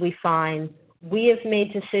inevitably we find we have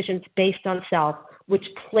made decisions based on self, which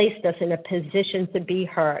placed us in a position to be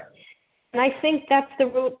hurt. And I think that's the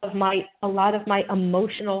root of a lot of my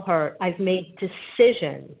emotional hurt. I've made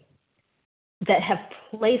decisions that have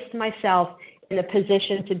placed myself in a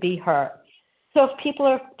position to be hurt. So if people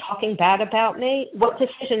are talking bad about me, what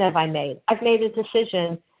decision have I made? I've made a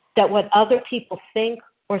decision that what other people think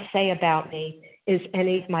or say about me is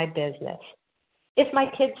any of my business. If my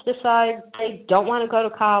kids decide they don't want to go to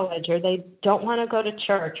college, or they don't want to go to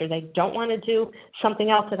church, or they don't want to do something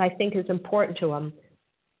else that I think is important to them,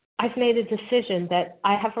 I've made a decision that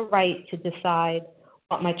I have a right to decide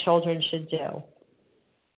what my children should do.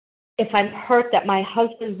 If I'm hurt that my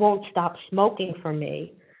husband won't stop smoking for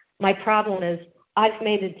me, my problem is I've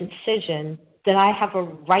made a decision that I have a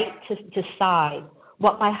right to decide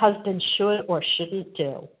what my husband should or shouldn't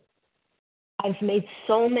do. I've made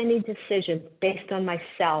so many decisions based on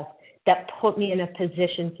myself that put me in a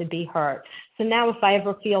position to be hurt. So now if I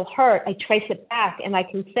ever feel hurt, I trace it back and I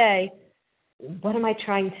can say, what am I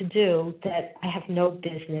trying to do that I have no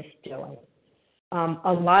business doing? All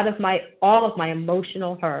of my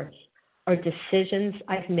emotional hurts are decisions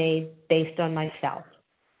I've made based on myself.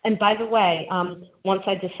 And by the way, once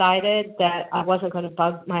I decided that I wasn't going to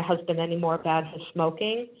bug my husband anymore about his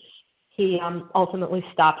smoking, he ultimately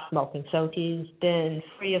stopped smoking. So he's been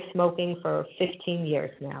free of smoking for 15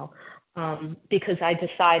 years now, because I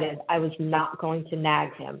decided I was not going to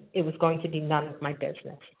nag him. It was going to be none of my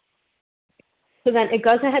business. So then it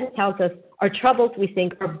goes ahead and tells us our troubles, we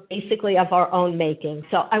think, are basically of our own making.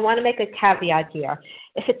 So I want to make a caveat here.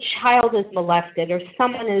 If a child is molested or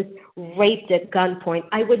someone is raped at gunpoint,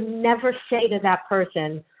 I would never say to that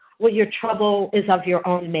person, well, your trouble is of your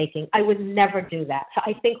own making. I would never do that. So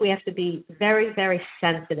I think we have to be very, very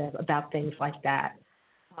sensitive about things like that.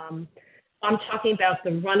 I'm talking about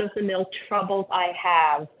the run-of-the-mill troubles I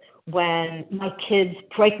have when my kids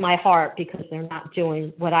break my heart because they're not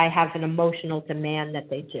doing what I have an emotional demand that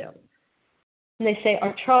they do. And they say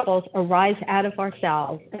our troubles arise out of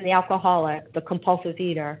ourselves, and the alcoholic, the compulsive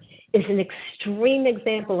eater, is an extreme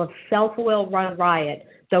example of self-will run riot,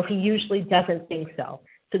 though he usually doesn't think so.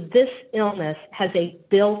 So this illness has a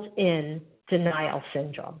built-in denial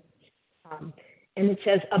syndrome. And it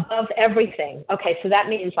says above everything. Okay, so that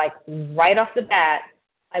means like right off the bat,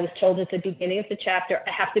 I was told at the beginning of the chapter,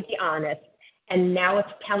 I have to be honest, and now it's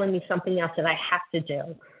telling me something else that I have to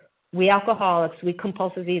do. We alcoholics, we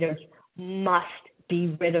compulsive eaters, must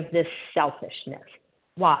be rid of this selfishness.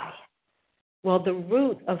 Why? Well, the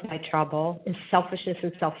root of my trouble is selfishness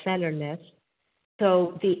and self-centeredness,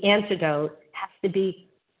 so the antidote has to be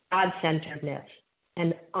God-centeredness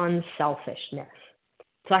and unselfishness.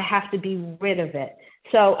 So I have to be rid of it.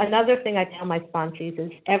 So another thing I tell my sponsees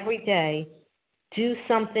is every day, do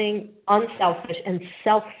something unselfish and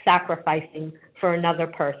self-sacrificing for another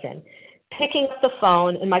person. Picking up the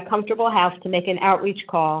phone in my comfortable house to make an outreach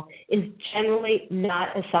call is generally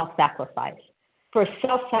not a self-sacrifice. For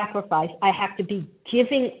self-sacrifice, I have to be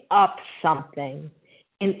giving up something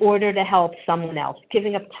in order to help someone else,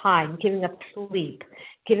 giving up time, giving up sleep,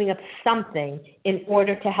 giving up something in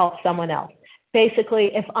order to help someone else.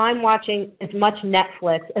 Basically, if I'm watching as much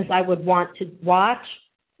Netflix as I would want to watch,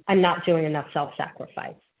 I'm not doing enough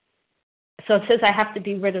self-sacrifice. So it says I have to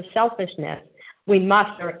be rid of selfishness. We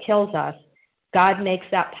must, or it kills us. God makes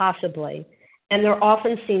that possibly. And there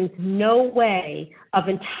often seems no way of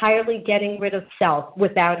entirely getting rid of self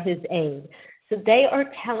without his aid. So they are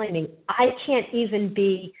telling me I can't even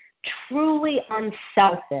be truly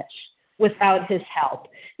unselfish without his help.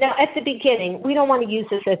 Now, at the beginning, we don't want to use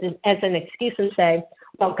this as an excuse and say,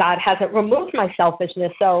 well, God hasn't removed my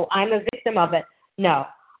selfishness, so I'm a victim of it. No.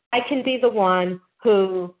 I can be the one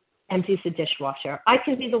who empties the dishwasher. I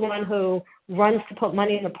can be the one who runs to put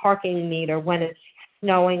money in the parking meter when it's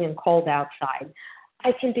snowing and cold outside.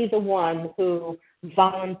 I can be the one who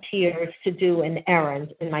volunteers to do an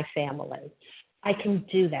errand in my family. I can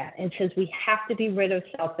do that. And it says we have to be rid of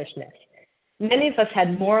selfishness. Many of us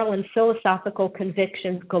had moral and philosophical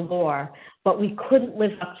convictions galore, but we couldn't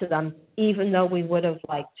live up to them even though we would have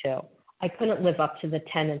liked to. I couldn't live up to the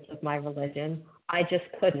tenets of my religion. I just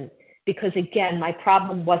couldn't. because, again, my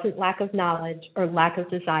problem wasn't lack of knowledge or lack of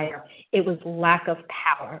desire. It was lack of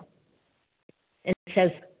power. And it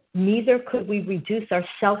says, neither could we reduce our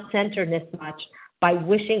self-centeredness much by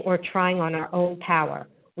wishing or trying on our own power.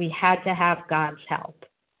 We had to have God's help,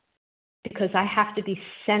 because I have to be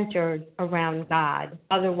centered around God.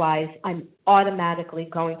 Otherwise, I'm automatically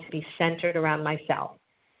going to be centered around myself.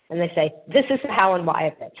 And they say, this is the how and why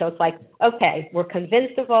of it. So it's like, okay, we're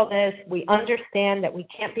convinced of all this. We understand that we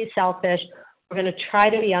can't be selfish. We're going to try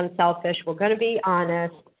to be unselfish. We're going to be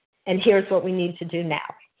honest. And here's what we need to do now.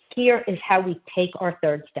 Here is how we take our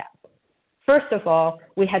third step. First of all,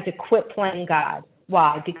 we had to quit playing God.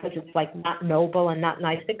 Why? Because it's like not noble and not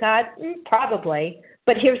nice to God? Probably.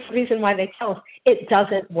 But here's the reason why they tell us it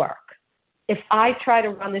doesn't work. If I try to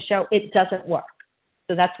run the show, it doesn't work.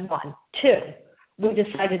 So that's one. Two, we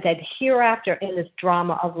decided that hereafter in this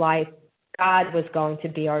drama of life, God was going to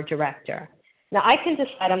be our director. Now, I can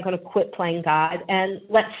decide I'm going to quit playing God and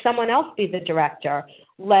let someone else be the director.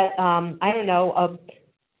 Let,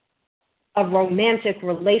 a romantic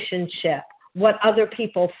relationship, what other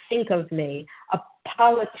people think of me, a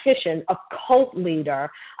politician, a cult leader.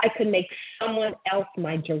 I could make someone else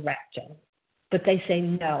my director. But they say,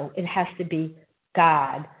 no, it has to be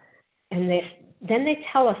God. And then they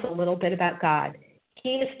tell us a little bit about God.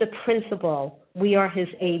 He is the principal. We are his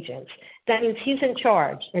agents. That means he's in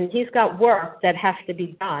charge, and he's got work that has to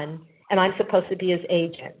be done, and I'm supposed to be his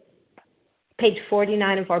agent. Page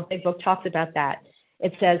 49 of our big book talks about that.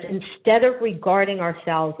 It says, instead of regarding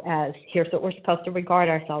ourselves as, here's what we're supposed to regard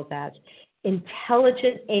ourselves as,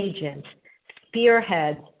 intelligent agents,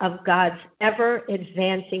 spearheads of God's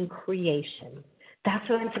ever-advancing creation. That's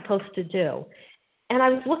what I'm supposed to do. And I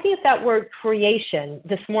was looking at that word creation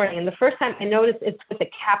this morning, and the first time I noticed it's with a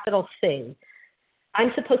capital C.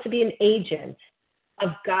 I'm supposed to be an agent of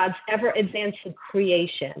God's ever-advancing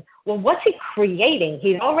creation. Well, what's he creating?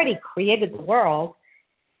 He's already created the world,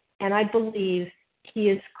 and I believe he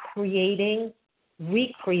is recreating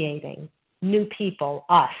new people,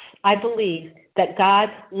 us. I believe that God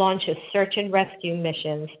launches search and rescue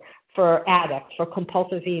missions for addicts, for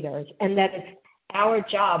compulsive eaters, and that it's our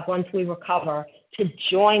job, once we recover, to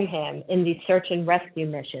join him in these search and rescue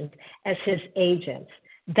missions as his agents.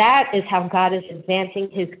 That is how God is advancing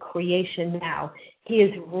his creation now. He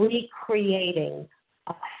is recreating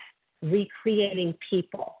us, recreating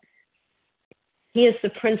people. He is the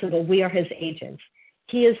principal. We are his agents.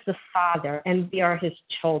 He is the Father, and we are his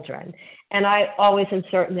children. And I always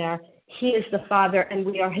insert in there, he is the Father, and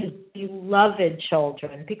we are his beloved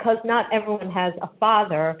children, because not everyone has a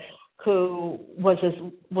father who was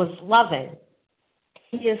loving.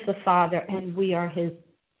 He is the Father, and we are his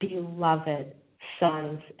beloved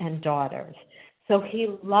sons and daughters. So he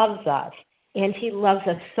loves us, and he loves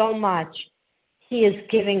us so much, he is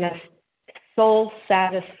giving us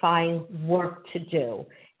soul-satisfying work to do,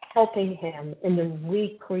 helping him in the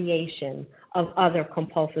recreation of other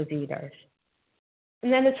compulsive eaters.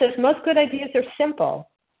 And then it says, most good ideas are simple,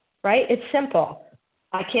 right? It's simple.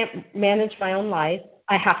 I can't manage my own life.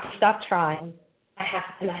 I have to stop trying. I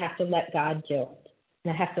have to let God do it.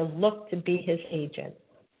 And I have to look to be his agent.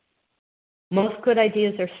 Most good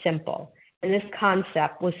ideas are simple. And this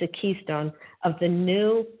concept was the keystone of the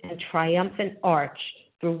new and triumphant arch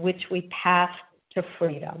through which we pass to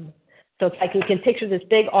freedom. So it's like you can picture this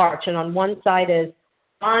big arch, and on one side is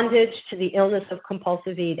bondage to the illness of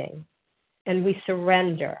compulsive eating. And we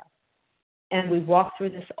surrender. And we walk through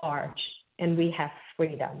this arch, and we have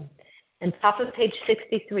freedom. And top of page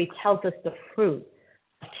 63 tells us the fruit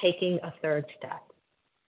of taking a third step.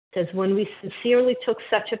 It says, when we sincerely took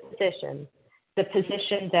such a position, the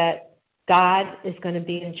position that God is going to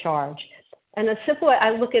be in charge. And a simple way,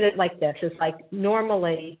 I look at it like this. It's like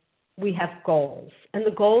normally we have goals. And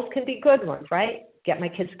the goals can be good ones, right? Get my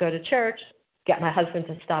kids to go to church, get my husband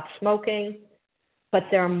to stop smoking. But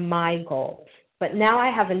they're my goals. But now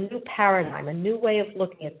I have a new paradigm, a new way of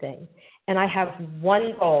looking at things. And I have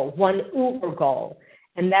one goal, one uber goal,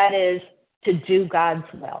 and that is to do God's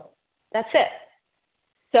will. That's it.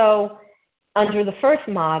 So under the first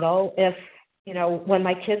model, if, when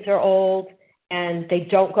my kids are old and they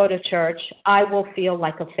don't go to church, I will feel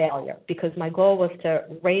like a failure because my goal was to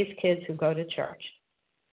raise kids who go to church.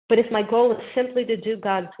 But if my goal is simply to do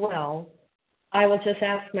God's will, I will just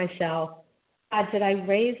ask myself, God, did I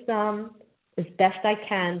raise them as best I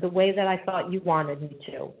can the way that I thought you wanted me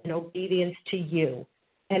to, in obedience to you?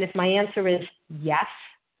 And if my answer is yes,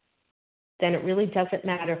 then it really doesn't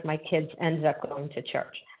matter if my kids ended up going to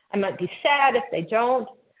church. I might be sad if they don't,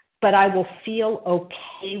 but I will feel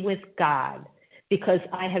okay with God because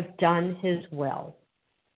I have done his will.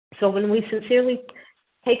 So when we sincerely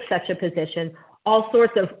take such a position, all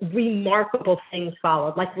sorts of remarkable things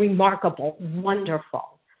followed, like remarkable,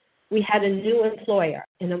 wonderful. We had a new employer,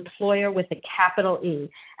 an employer with a capital E.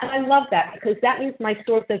 And I love that because that means my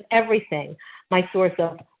source of everything, my source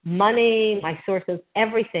of money, my source of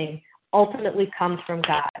everything ultimately comes from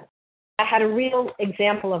God. I had a real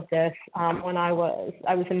example of this when I was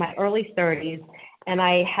in my early 30s, and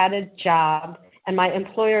I had a job, and my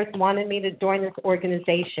employers wanted me to join this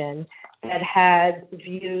organization that had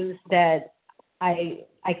views that I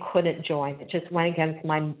couldn't join. It just went against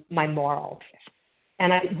my morals.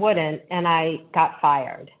 And I wouldn't, and I got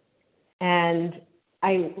fired. And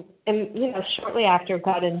shortly after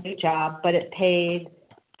got a new job, but it paid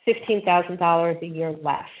 $15,000 a year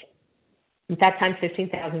less. At that time,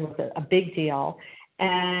 $15,000 was a big deal.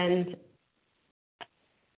 And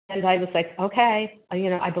I was like, okay,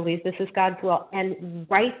 I believe this is God's will. And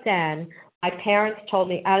right then, my parents told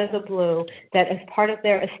me out of the blue that as part of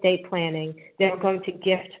their estate planning, they were going to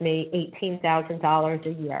gift me $18,000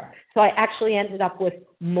 a year. So I actually ended up with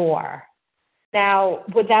more. Now,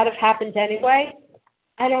 would that have happened anyway?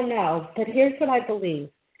 I don't know. But here's what I believe,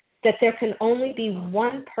 that there can only be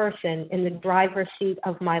one person in the driver's seat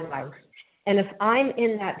of my life. And if I'm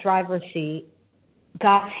in that driver's seat,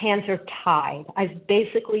 God's hands are tied. I've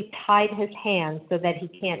basically tied his hands so that he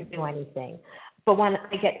can't do anything. But when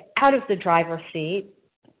I get out of the driver's seat,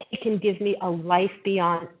 he can give me a life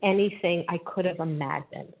beyond anything I could have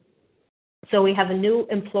imagined. So we have a new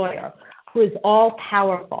employer who is all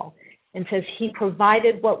powerful and says he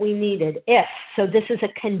provided what we needed if. So this is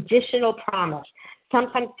a conditional promise.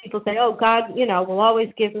 Sometimes people say, oh, God, will always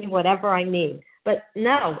give me whatever I need. But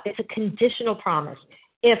no, it's a conditional promise.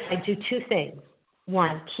 If I do two things.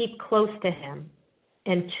 One, keep close to him.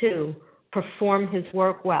 And two, perform his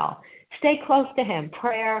work well. Stay close to him.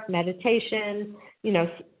 Prayer, meditation,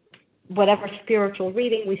 whatever spiritual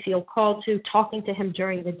reading we feel called to, talking to him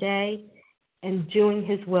during the day, and doing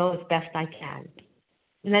his will as best I can.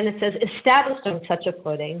 And then it says, established on such a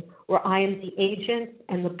footing where I am the agent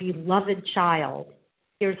and the beloved child.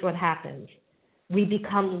 Here's what happens. We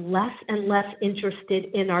become less and less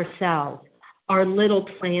interested in ourselves, our little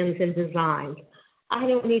plans and designs. I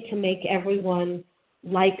don't need to make everyone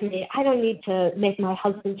like me. I don't need to make my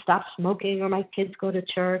husband stop smoking or my kids go to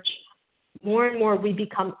church. More and more we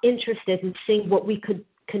become interested in seeing what we could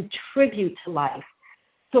contribute to life.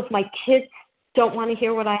 So if my kids don't want to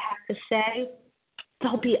hear what I have to say,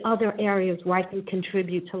 there'll be other areas where I can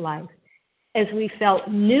contribute to life. As we felt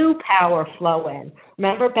new power flow in.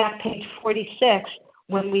 Remember back page 46,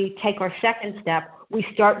 when we take our second step, we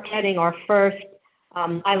start getting our first,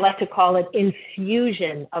 I like to call it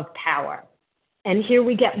infusion of power. And here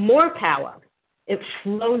we get more power. It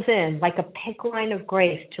flows in like a pipeline of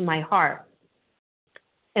grace to my heart.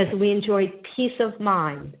 As we enjoyed peace of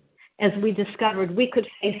mind, as we discovered we could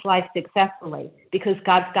face life successfully because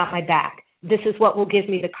God's got my back. This is what will give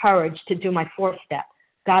me the courage to do my fourth step.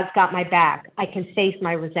 God's got my back. I can face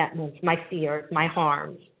my resentments, my fears, my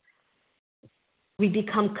harms. We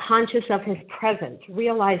become conscious of his presence,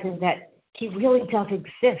 realizing that he really does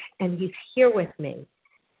exist and he's here with me.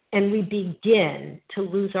 And we begin to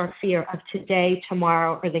lose our fear of today,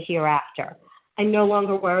 tomorrow, or the hereafter. I no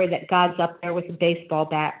longer worry that God's up there with a baseball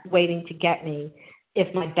bat waiting to get me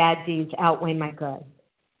if my bad deeds outweigh my good.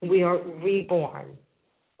 We are reborn.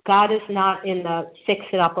 God is not in the fix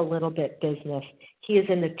it up a little bit business. He is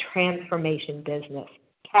in the transformation business,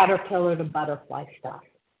 caterpillar to butterfly stuff.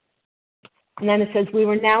 And then it says, we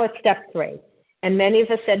were now at step 3. And many of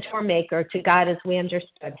us said to our Maker, to God as we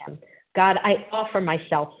understood him, God, I offer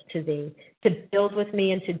myself to thee, to build with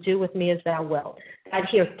me and to do with me as thou wilt. God,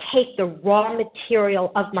 here, take the raw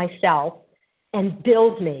material of myself and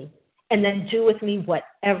build me, and then do with me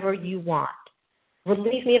whatever you want.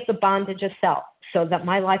 Relieve me of the bondage of self, so that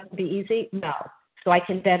my life will be easy? No, so I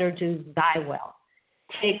can better do thy will.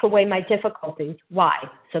 Take away my difficulties. Why?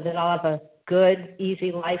 So that I'll have a good,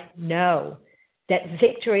 easy life? No, that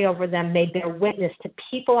victory over them may bear witness to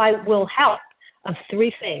people I will help of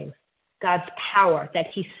 3 things. God's power, that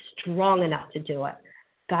he's strong enough to do it.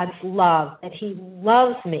 God's love, that he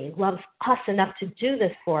loves me, loves us enough to do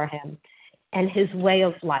this for him. And his way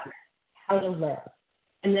of life, how to live.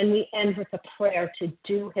 And then we end with a prayer to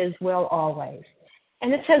do his will always.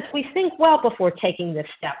 And it says we think well before taking this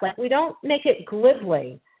step. Like we don't make it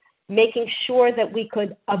glibly, making sure that we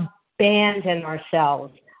could abandon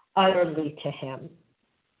ourselves utterly to him.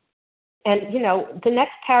 And, the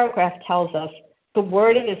next paragraph tells us the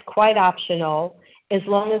wording is quite optional as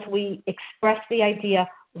long as we express the idea,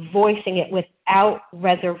 voicing it without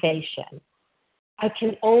reservation. I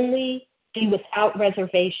can only be without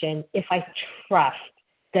reservation if I trust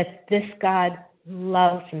that this God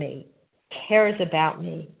loves me, cares about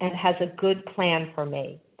me, and has a good plan for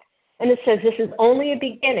me. And it says this is only a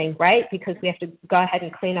beginning, right? Because we have to go ahead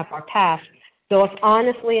and clean up our past. Though if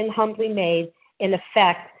honestly and humbly made, in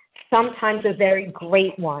effect, sometimes a very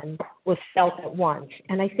great one was felt at once.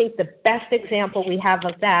 And I think the best example we have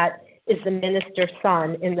of that is the minister's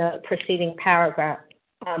son in the preceding paragraph,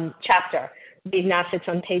 chapter. The Gnostics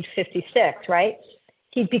on page 56, right?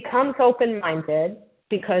 He becomes open-minded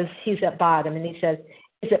because he's at bottom, and he says,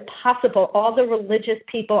 is it possible all the religious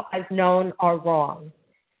people I've known are wrong?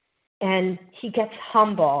 And he gets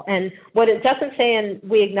humble. And what it doesn't say in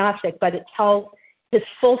We Agnostic, but it tells his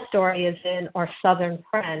full story is in Our Southern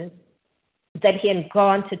Friend, that he had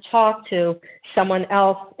gone to talk to someone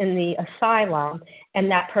else in the asylum,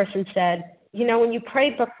 and that person said, you know, when you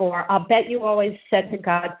prayed before, I'll bet you always said to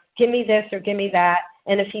God, give me this or give me that.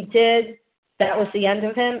 And if he did, that was the end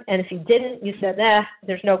of him. And if he didn't, you said,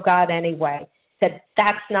 there's no God anyway. Said,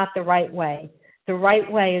 that's not the right way. The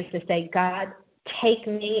right way is to say, God, take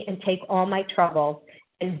me and take all my troubles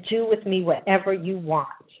and do with me whatever you want.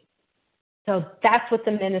 So that's what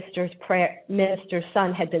the minister's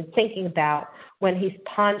son had been thinking about when he's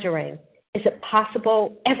pondering. Is it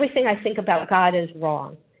possible everything I think about God is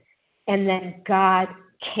wrong? And then God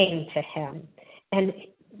came to him. And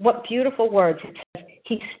what beautiful words. It says,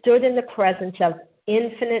 he stood in the presence of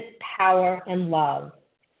infinite power and love.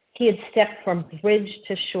 He had stepped from bridge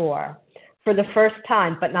to shore. For the first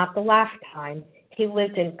time, but not the last time, he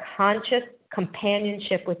lived in conscious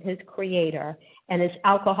companionship with his Creator, and his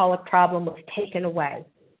alcoholic problem was taken away.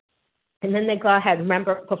 And then they go ahead.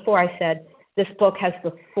 Remember, before I said this book has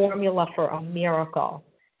the formula for a miracle.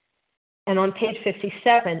 And on page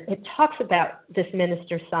 57, it talks about this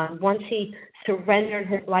minister's son. Once he surrendered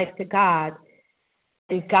his life to God,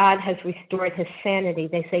 and God has restored his sanity,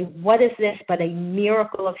 they say, what is this but a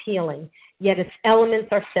miracle of healing? Yet its elements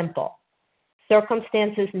are simple.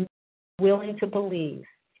 Circumstances willing to believe.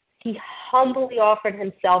 He humbly offered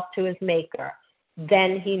himself to his Maker.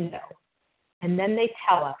 Then he knew. And then they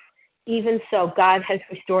tell us, even so, God has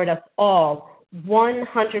restored us all,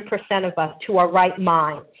 100% of us, to our right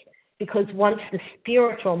minds. Because once the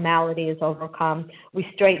spiritual malady is overcome, we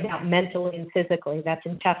straighten out mentally and physically. That's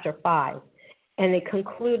in chapter 5. And they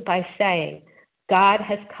conclude by saying, God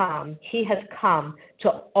has come, he has come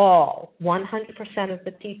to all, 100% of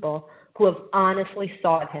the people who have honestly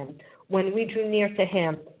sought him. When we drew near to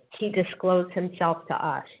him, he disclosed himself to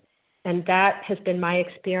us. And that has been my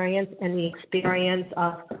experience and the experience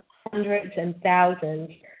of hundreds and thousands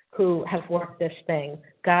who have worked this thing.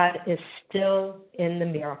 God is still in the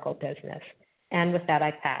miracle business. And with that,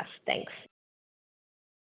 I pass. Thanks.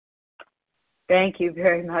 Thank you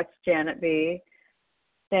very much, Janet B.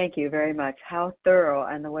 Thank you very much. How thorough,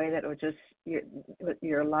 and the way that it was just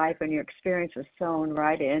your life and your experience was sewn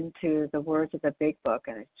right into the words of the big book,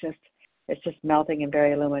 and it's just melting and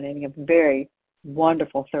very illuminating. A very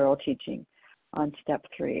wonderful, thorough teaching on step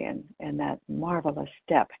 3 and that marvelous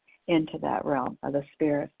step into that realm of the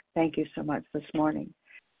spirit. Thank you so much this morning.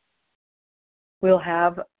 We'll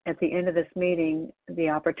have, at the end of this meeting, the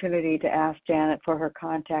opportunity to ask Janet for her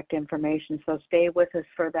contact information, so stay with us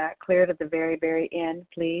for that. Clear to the very, very end,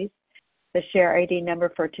 please. The share ID number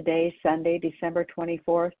for today, Sunday, December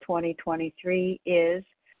 24th, 2023, is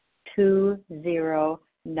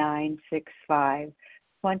 20965.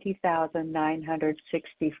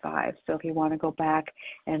 20,965. So if you want to go back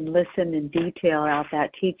and listen in detail out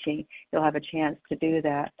that teaching, you'll have a chance to do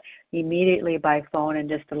that immediately by phone. In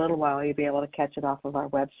just a little while, you'll be able to catch it off of our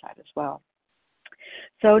website as well.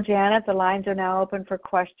 So Janet, the lines are now open for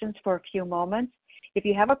questions for a few moments. If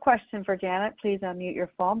you have a question for Janet, please unmute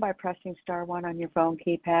your phone by pressing *1 on your phone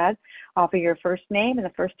keypad. Offer your first name and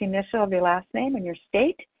the first initial of your last name and your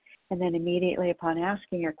state. And then immediately upon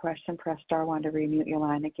asking your question, press *1 to remute your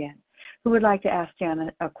line again. Who would like to ask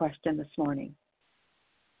Janet a question this morning?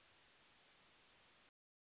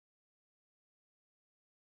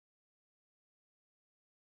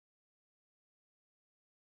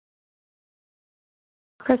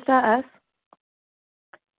 Krista S.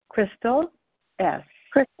 Crystal S.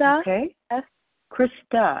 Krista Okay. S.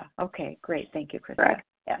 Krista. Okay, great. Thank you, Krista. Correct.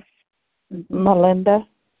 S. Mm-hmm. Melinda.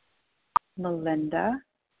 Melinda.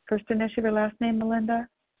 First initial of your last name, Melinda?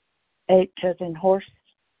 H as in horse.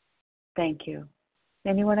 Thank you.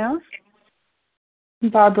 Anyone else?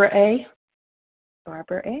 Barbara A.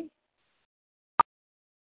 Barbara A.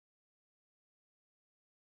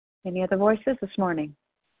 Any other voices this morning?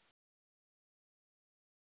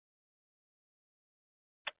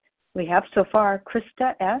 We have so far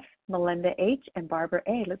Krista S., Melinda H., and Barbara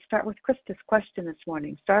A. Let's start with Krista's question this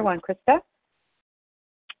morning. *1, Krista.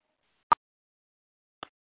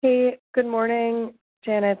 Hey, good morning,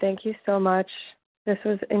 Janet. Thank you so much. This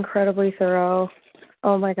was incredibly thorough.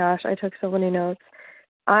 Oh my gosh, I took so many notes.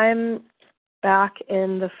 I'm back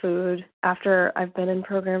in the food after I've been in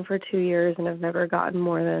program for 2 years and I've never gotten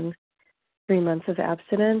more than 3 months of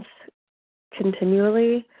abstinence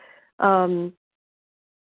continually. And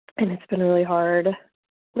it's been really hard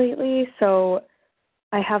lately. So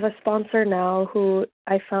I have a sponsor now who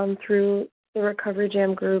I found through the Recovery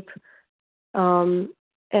Jam group.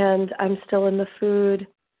 And I'm still in the food.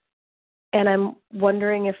 And I'm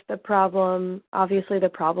wondering if obviously the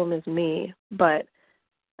problem is me, but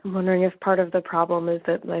I'm wondering if part of the problem is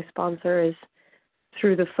that my sponsor is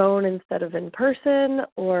through the phone instead of in person,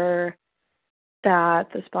 or that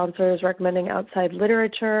the sponsor is recommending outside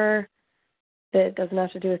literature that doesn't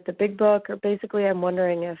have to do with the big book, or basically I'm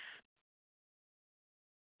wondering if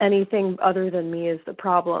anything other than me is the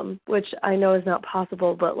problem, which I know is not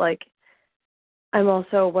possible, but I'm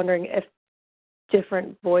also wondering if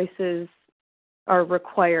different voices are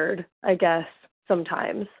required, I guess,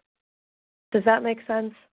 sometimes. Does that make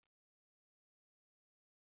sense?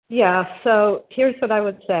 Yeah, so here's what I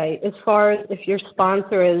would say. As far as if your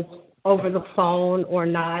sponsor is over the phone or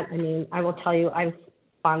not, I mean, I will tell you I've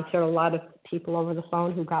sponsored a lot of people over the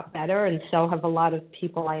phone who got better, and so have a lot of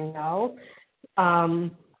people I know.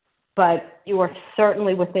 But you are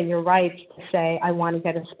certainly within your rights to say, I want to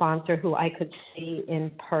get a sponsor who I could see in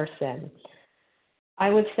person. I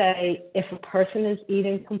would say if a person is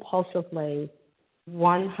eating compulsively,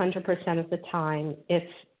 100% of the time,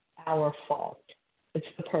 it's our fault. It's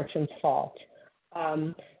the person's fault.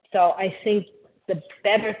 So I think the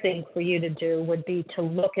better thing for you to do would be to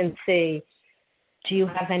look and see, do you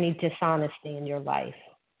have any dishonesty in your life?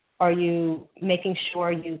 Are you making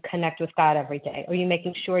sure you connect with God every day? Are you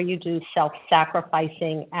making sure you do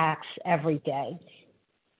self-sacrificing acts every day?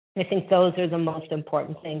 I think those are the most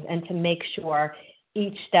important things, and to make sure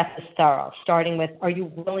each step is thorough, starting with, are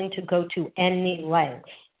you willing to go to any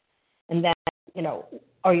lengths? And then,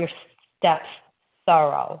 are your steps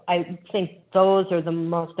thorough? I think those are the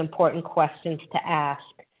most important questions to ask,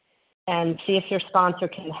 and see if your sponsor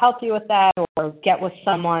can help you with that, or get with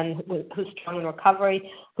someone who's strong in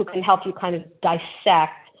recovery who can help you kind of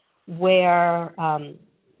dissect where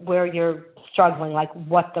you're struggling, like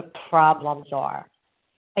what the problems are.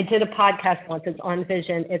 I did a podcast once. It's on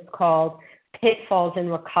Vision. It's called Pitfalls in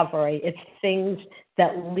Recovery. It's things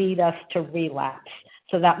that lead us to relapse.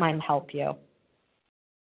 So that might help you.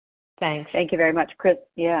 Thanks. Thank you very much, Chris.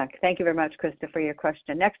 Yeah, thank you very much, Krista, for your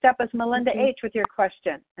question. Next up is Melinda H. with your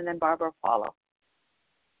question, and then Barbara will follow.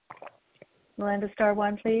 Melinda, star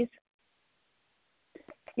one, please.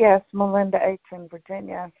 Yes, Melinda H. in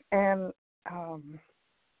Virginia. And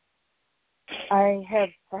I have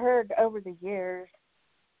heard over the years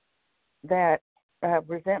that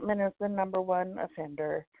resentment is the number one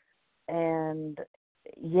offender, and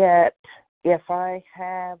yet if I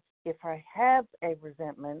have a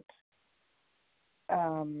resentment,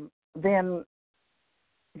 then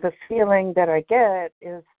the feeling that I get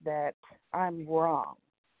is that I'm wrong.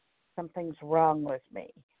 Something's wrong with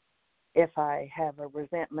me if I have a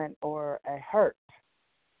resentment or a hurt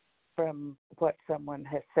from what someone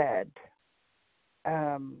has said.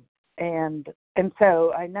 And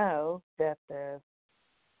so I know that the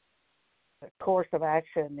course of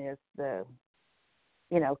action is the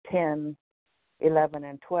 10, 11,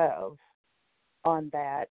 and 12 on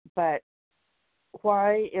that. But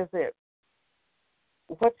why is it,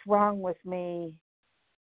 what's wrong with me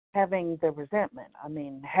having the resentment? I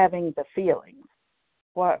mean, having the feelings.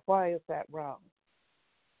 Why is that wrong?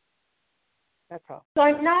 That's all. So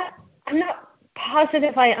I'm not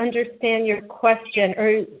positive I understand your question.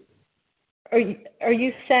 Are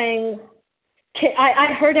you saying, I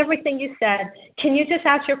heard everything you said. Can you just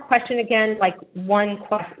ask your question again, like one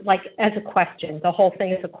question, like as a question? The whole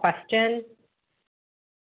thing is a question?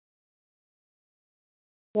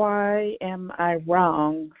 Why am I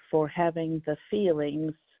wrong for having the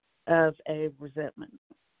feelings of a resentment?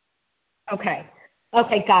 Okay,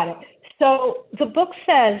 got it. So the book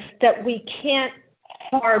says that we can't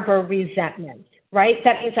harbor resentment, right?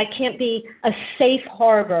 That means I can't be a safe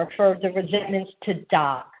harbor for the resentments to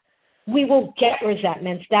dock. We will get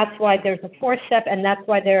resentments. That's why there's a 4th step, and that's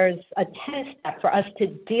why there's a 10th step for us to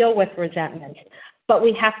deal with resentments. But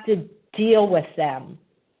we have to deal with them,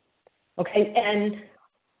 okay? And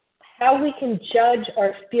how we can judge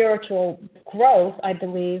our spiritual growth, I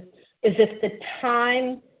believe, is if the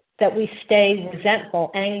time that we stay resentful,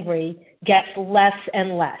 angry, gets less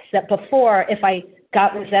and less. That before, if I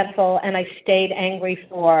got resentful and I stayed angry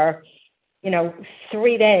for,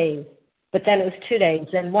 3 days, but then it was 2 days,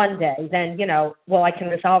 then 1 day, then, I can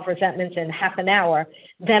resolve resentments in half an hour,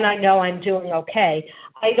 then I know I'm doing okay.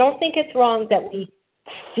 I don't think it's wrong that we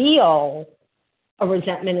feel a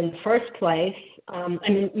resentment in the first place.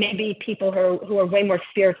 Maybe people who are way more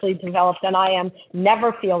spiritually developed than I am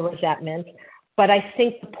never feel resentment, but I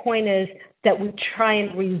think the point is that we try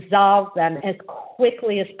and resolve them as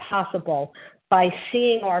quickly as possible by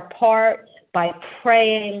seeing our part, by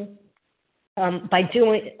praying,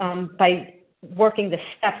 by working the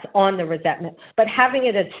steps on the resentment. But having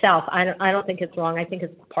it itself, I don't think it's wrong. I think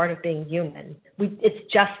it's part of being human.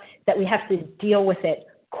 It's just that we have to deal with it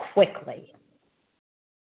quickly.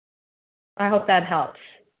 I hope that helps.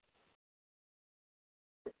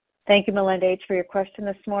 Thank you, Melinda H., for your question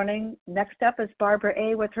this morning. Next up is Barbara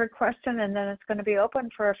A. with her question, and then it's going to be open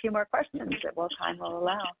for a few more questions that time will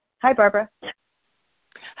allow. Hi, Barbara.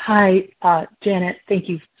 Hi, Janet. Thank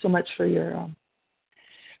you so much for your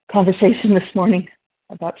conversation this morning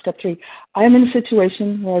about step 3. I am in a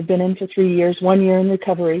situation where I've been in for 3 years, 1 year in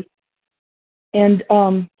recovery, and,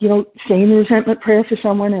 saying the resentment prayer for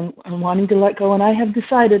someone and wanting to let go. And I have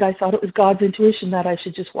decided, I thought it was God's intuition, that I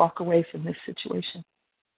should just walk away from this situation.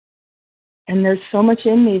 And there's so much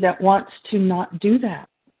in me that wants to not do that,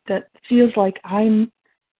 that feels like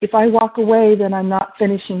if I walk away, then I'm not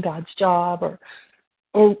finishing God's job or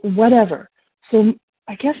whatever. So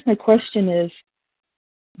I guess my question is,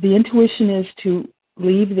 the intuition is to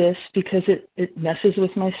leave this because it messes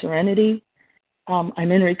with my serenity.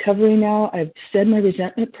 I'm in recovery now. I've said my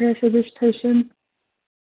resentment prayer for this person.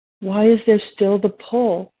 Why is there still the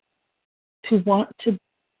pull to want to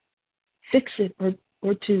fix it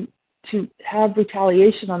or to have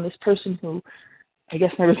retaliation on this person who, I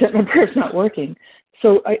guess my resentment prayer is not working?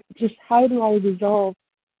 So how do I resolve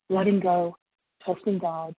letting go, trusting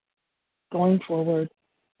God, going forward,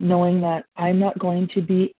 knowing that I'm not going to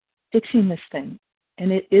be fixing this thing,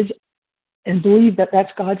 and believe that that's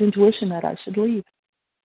God's intuition that I should leave.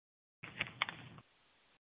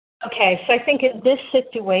 Okay, so I think in this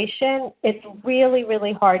situation, it's really,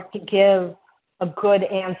 really hard to give a good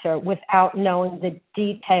answer without knowing the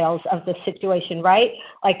details of the situation, right?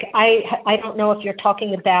 Like, I don't know if you're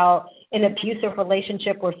talking about an abusive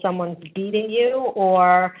relationship where someone's beating you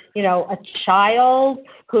or, a child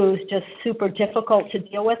who's just super difficult to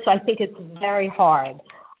deal with. So I think it's very hard.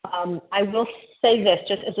 I will say this,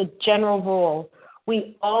 just as a general rule,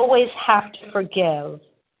 we always have to forgive,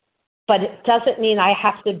 but it doesn't mean I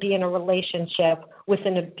have to be in a relationship with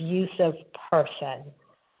an abusive person.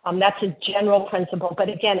 That's a general principle. But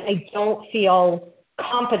again, I don't feel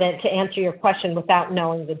competent to answer your question without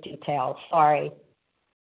knowing the details. Sorry.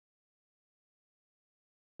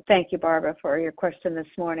 Thank you, Barbara, for your question this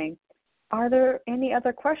morning. Are there any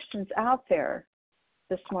other questions out there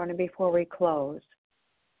this morning before we close?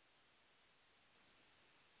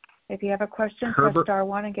 If you have a question, press star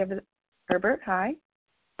 1 and give it. Herbert, hi.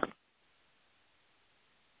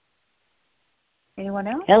 Anyone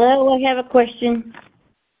else? Hello, I have a question.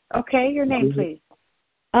 Okay, your name, please.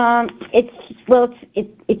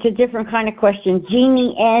 It's a different kind of question.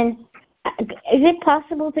 Jeannie N. Is it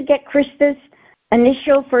possible to get Krista's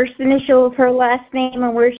first initial of her last name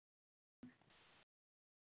and where?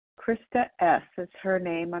 Krista S. is her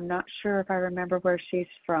name. I'm not sure if I remember where she's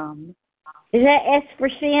from. Is that S for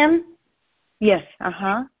Sam? Yes.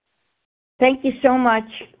 Thank you so much.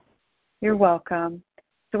 You're welcome.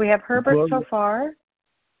 So we have Herbert so far.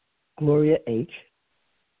 Gloria H.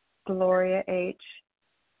 Gloria H.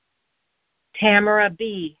 Tamara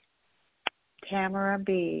B. Tamara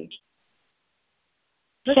B.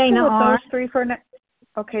 Shana R. Those 3 for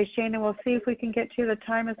okay, Shana, we'll see if we can get to. The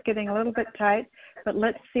time is getting a little bit tight, but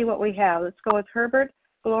let's see what we have. Let's go with Herbert,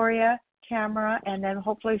 Gloria, Tamara, and then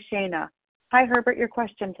hopefully Shana. Hi, Herbert, your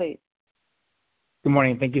question, please. Good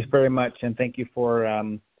morning. Thank you very much, and thank you for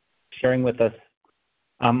sharing with us.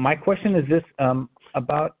 My question is this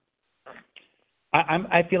about,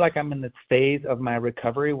 I feel like I'm in this phase of my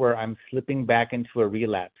recovery where I'm slipping back into a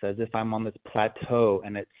relapse, as if I'm on this plateau,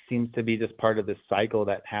 and it seems to be just part of this cycle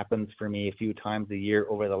that happens for me a few times a year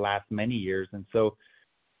over the last many years. And so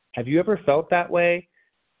have you ever felt that way?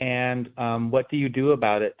 And what do you do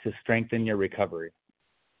about it to strengthen your recovery?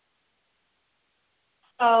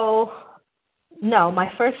 So, no,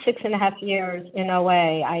 my first 6.5 years in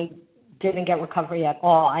OA, I didn't get recovery at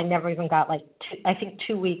all. I never even got I think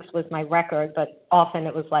 2 weeks was my record, but often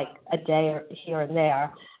it was like a day or here and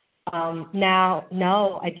there. Now,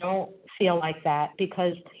 no, I don't feel like that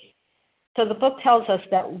because, so the book tells us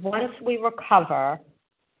that once we recover,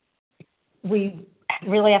 we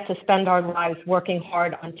really have to spend our lives working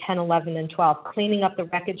hard on 10, 11, and 12, cleaning up the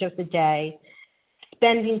wreckage of the day,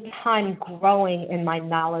 spending time growing in my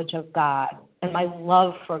knowledge of God and my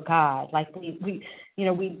love for God. Like we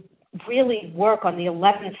really work on the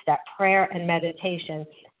 11th step, prayer and meditation,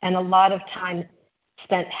 and a lot of time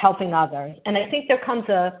spent helping others. And I think there comes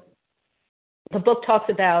the book talks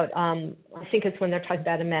about, I think it's when they're talking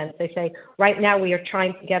about amends, they say, right now we are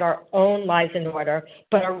trying to get our own lives in order,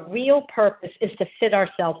 but our real purpose is to fit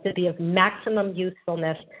ourselves to be of maximum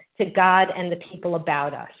usefulness to God and the people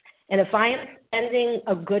about us. And if I am spending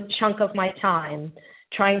a good chunk of my time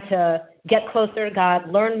trying to get closer to God,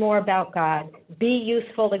 learn more about God, be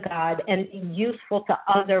useful to God, and be useful to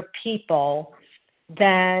other people,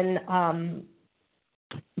 then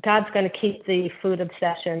God's going to keep the food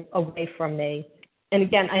obsession away from me. And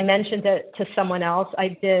again, I mentioned it to someone else.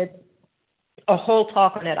 I did a whole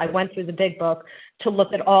talk on it. I went through the big book to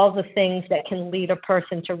look at all the things that can lead a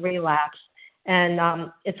person to relapse. And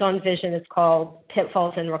it's on Vision. It's called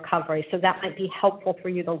Pitfalls in Recovery. So that might be helpful for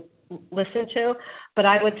you to listen to. But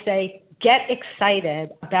I would say get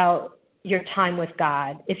excited about your time with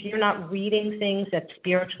God. If you're not reading things that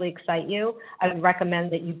spiritually excite you, I would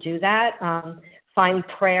recommend that you do that. Find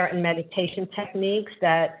prayer and meditation techniques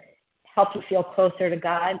that help you feel closer to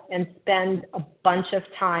God, and spend a bunch of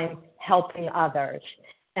time helping others.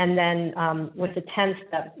 And then with the 10th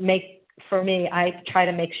step, for me, I try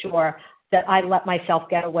to make sure that I let myself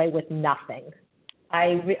get away with nothing.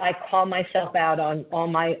 I call myself out on all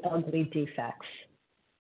my ugly defects.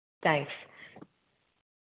 Thanks.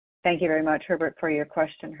 Thank you very much, Herbert, for your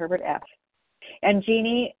question. Herbert F. And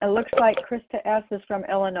Jeannie, it looks like Krista S. is from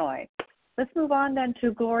Illinois. Let's move on then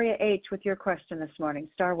to Gloria H. with your question this morning.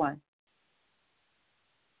 Star 1.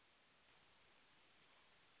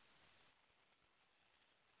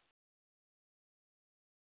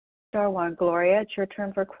 Star 1. Gloria, it's your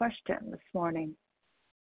turn for a question this morning.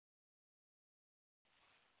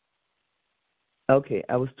 Okay,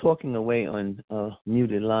 I was talking away on a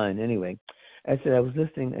muted line anyway. I said I was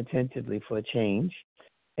listening attentively for a change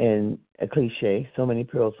and a cliche, so many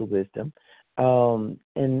pearls of wisdom.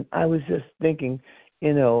 And I was just thinking,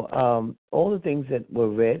 all the things that were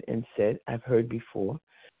read and said, I've heard before.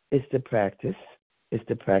 It's the practice. It's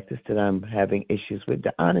the practice that I'm having issues with,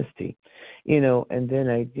 the honesty, and then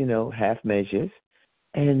I, half measures.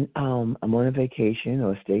 And I'm on a vacation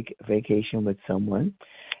or stay vacation with someone,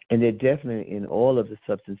 and they're definitely in all of the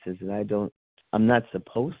substances that I'm not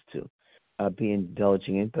supposed to be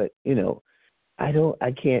indulging in, but,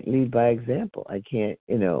 I can't lead by example. I can't,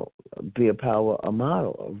 be a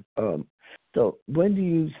model. So when do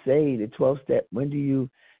you say the 12th step? When do you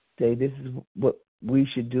say this is what we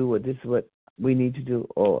should do, or this is what we need to do,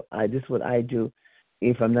 or this is what I do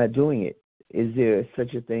if I'm not doing it? Is there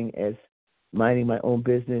such a thing as minding my own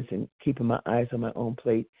business and keeping my eyes on my own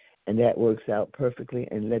plate, and that works out perfectly,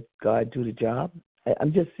 and let God do the job?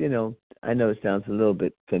 I'm just, I know it sounds a little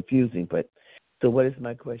bit confusing, but so what is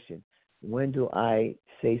my question? When do I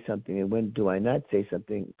say something and when do I not say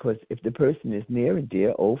something? Because if the person is near and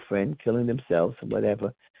dear, old friend, killing themselves or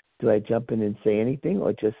whatever, do I jump in and say anything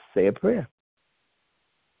or just say a prayer?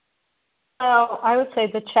 Well, I would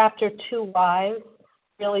say the chapter 2 Whys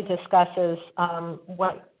really discusses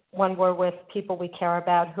when we're with people we care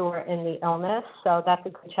about who are in the illness. So that's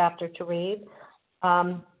a good chapter to read.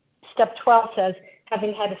 Step 12 says,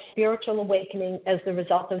 having had a spiritual awakening as the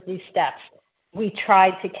result of these steps, we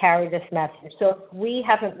tried to carry this message. So if we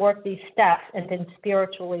haven't worked these steps and been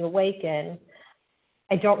spiritually awakened,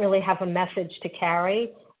 I don't really have a message to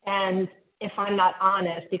carry. And if I'm not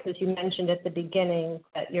honest, because you mentioned at the beginning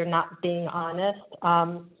that you're not being honest,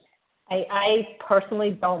 I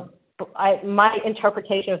personally don't. My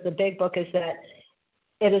interpretation of the big book is that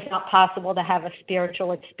it is not possible to have a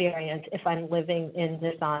spiritual experience if I'm living in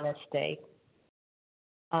dishonesty.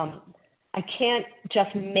 I can't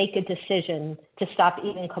just make a decision to stop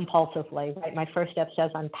eating compulsively, right? My first step says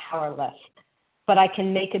I'm powerless, but I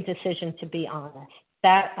can make a decision to be honest.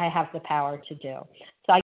 That I have the power to do.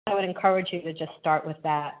 So I would encourage you to just start with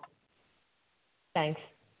that. Thanks.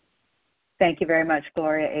 Thank you very much,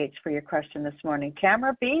 Gloria H., for your question this morning.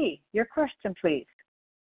 Tamara B., your question, please.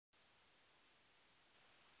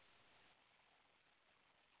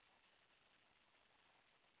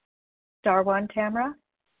 Star 1, Tamara.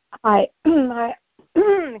 Hi.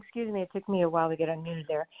 Excuse me, it took me a while to get unmuted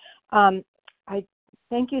there. I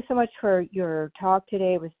thank you so much for your talk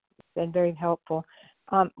today. It's been very helpful.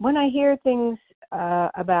 When I hear things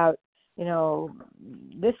about,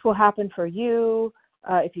 this will happen for you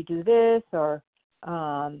if you do this, or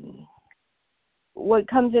what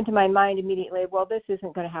comes into my mind immediately, well, this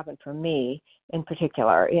isn't going to happen for me in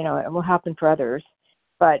particular. It will happen for others,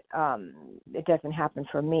 but it doesn't happen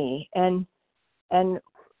for me. And And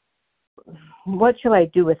what shall I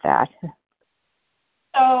do with that?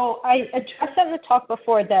 So I addressed in the talk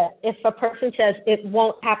before that if a person says it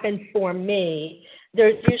won't happen for me,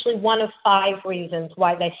 there's usually one of 5 reasons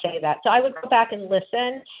why they say that. So I would go back and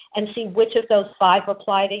listen and see which of those 5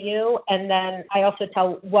 apply to you, and then I also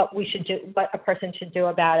tell what we should do, what a person should do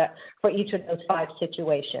about it for each of those 5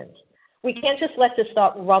 situations. We can't just let this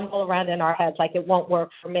thought rumble around in our heads like it won't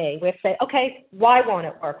work for me. We have to say, okay, why won't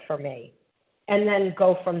it work for me? And then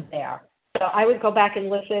go from there. So I would go back and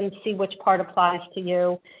listen, see which part applies to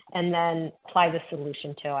you, and then apply the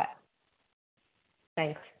solution to it.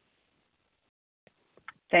 Thanks.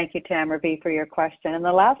 Thank you, Tamara B., for your question. And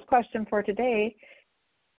the last question for today,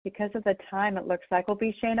 because of the time it looks like, will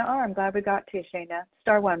be Shayna R. I'm glad we got to you, Shayna.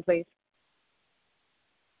 Star 1, please.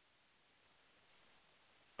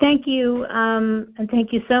 Thank you, and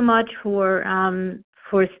thank you so much for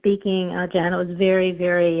speaking, Jan. It was very,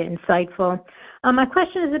 very insightful. My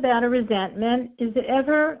question is about a resentment. Is it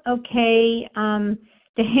ever okay to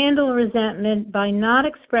handle a resentment by not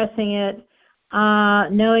expressing it,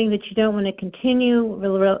 knowing that you don't want to continue?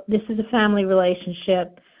 This is a family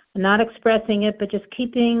relationship. Not expressing it, but just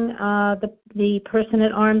keeping the person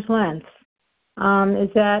at arm's length. Is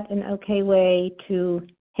that an okay way to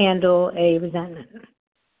handle a resentment?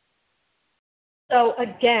 So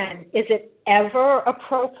again, is it ever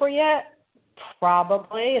appropriate?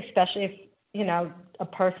 Probably, especially if, a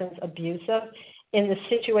person's abusive. In the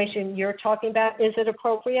situation you're talking about, is it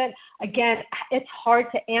appropriate? Again, it's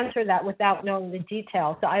hard to answer that without knowing the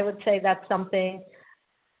details. So I would say that's something,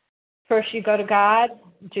 first you go to God,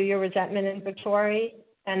 do your resentment inventory,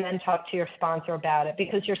 and then talk to your sponsor about it,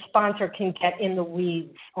 because your sponsor can get in the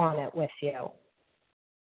weeds on it with you.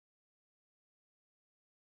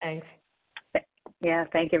 Thanks. Yeah,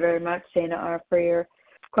 thank you very much, Shayna R., for your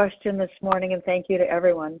question this morning, and thank you to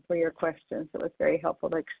everyone for your questions. It was very helpful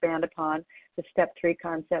to expand upon the Step 3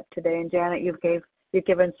 concept today. And Janet, you've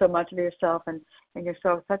given so much of yourself, and you're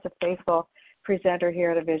such a faithful presenter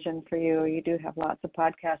here at A Vision for You. You do have lots of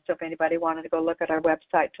podcasts, so if anybody wanted to go look at our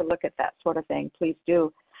website to look at that sort of thing, please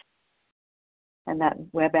do. And that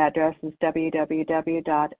web address is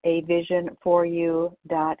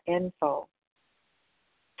www.avisionforyou.info.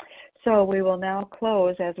 So we will now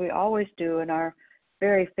close, as we always do, in our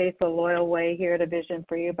very faithful, loyal way here at A Vision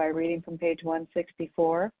for You by reading from page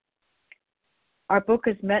 164. Our book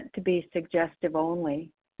is meant to be suggestive only.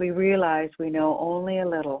 We realize we know only a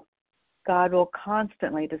little. God will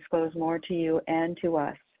constantly disclose more to you and to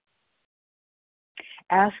us.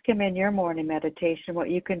 Ask Him in your morning meditation what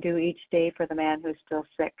you can do each day for the man who's still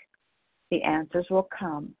sick. The answers will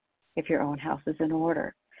come if your own house is in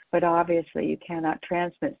order. But obviously you cannot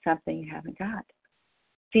transmit something you haven't got.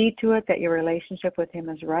 See to it that your relationship with Him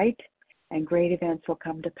is right, and great events will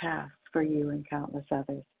come to pass for you and countless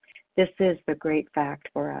others. This is the great fact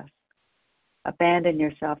for us. Abandon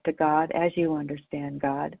yourself to God as you understand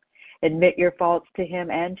God. Admit your faults to Him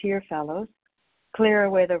and to your fellows. Clear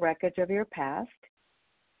away the wreckage of your past.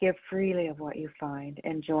 Give freely of what you find,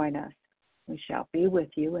 and join us. We shall be with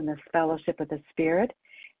you in this fellowship of the Spirit,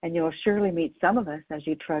 and you will surely meet some of us as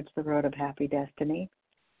you trudge the road of happy destiny.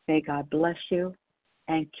 May God bless you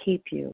and keep you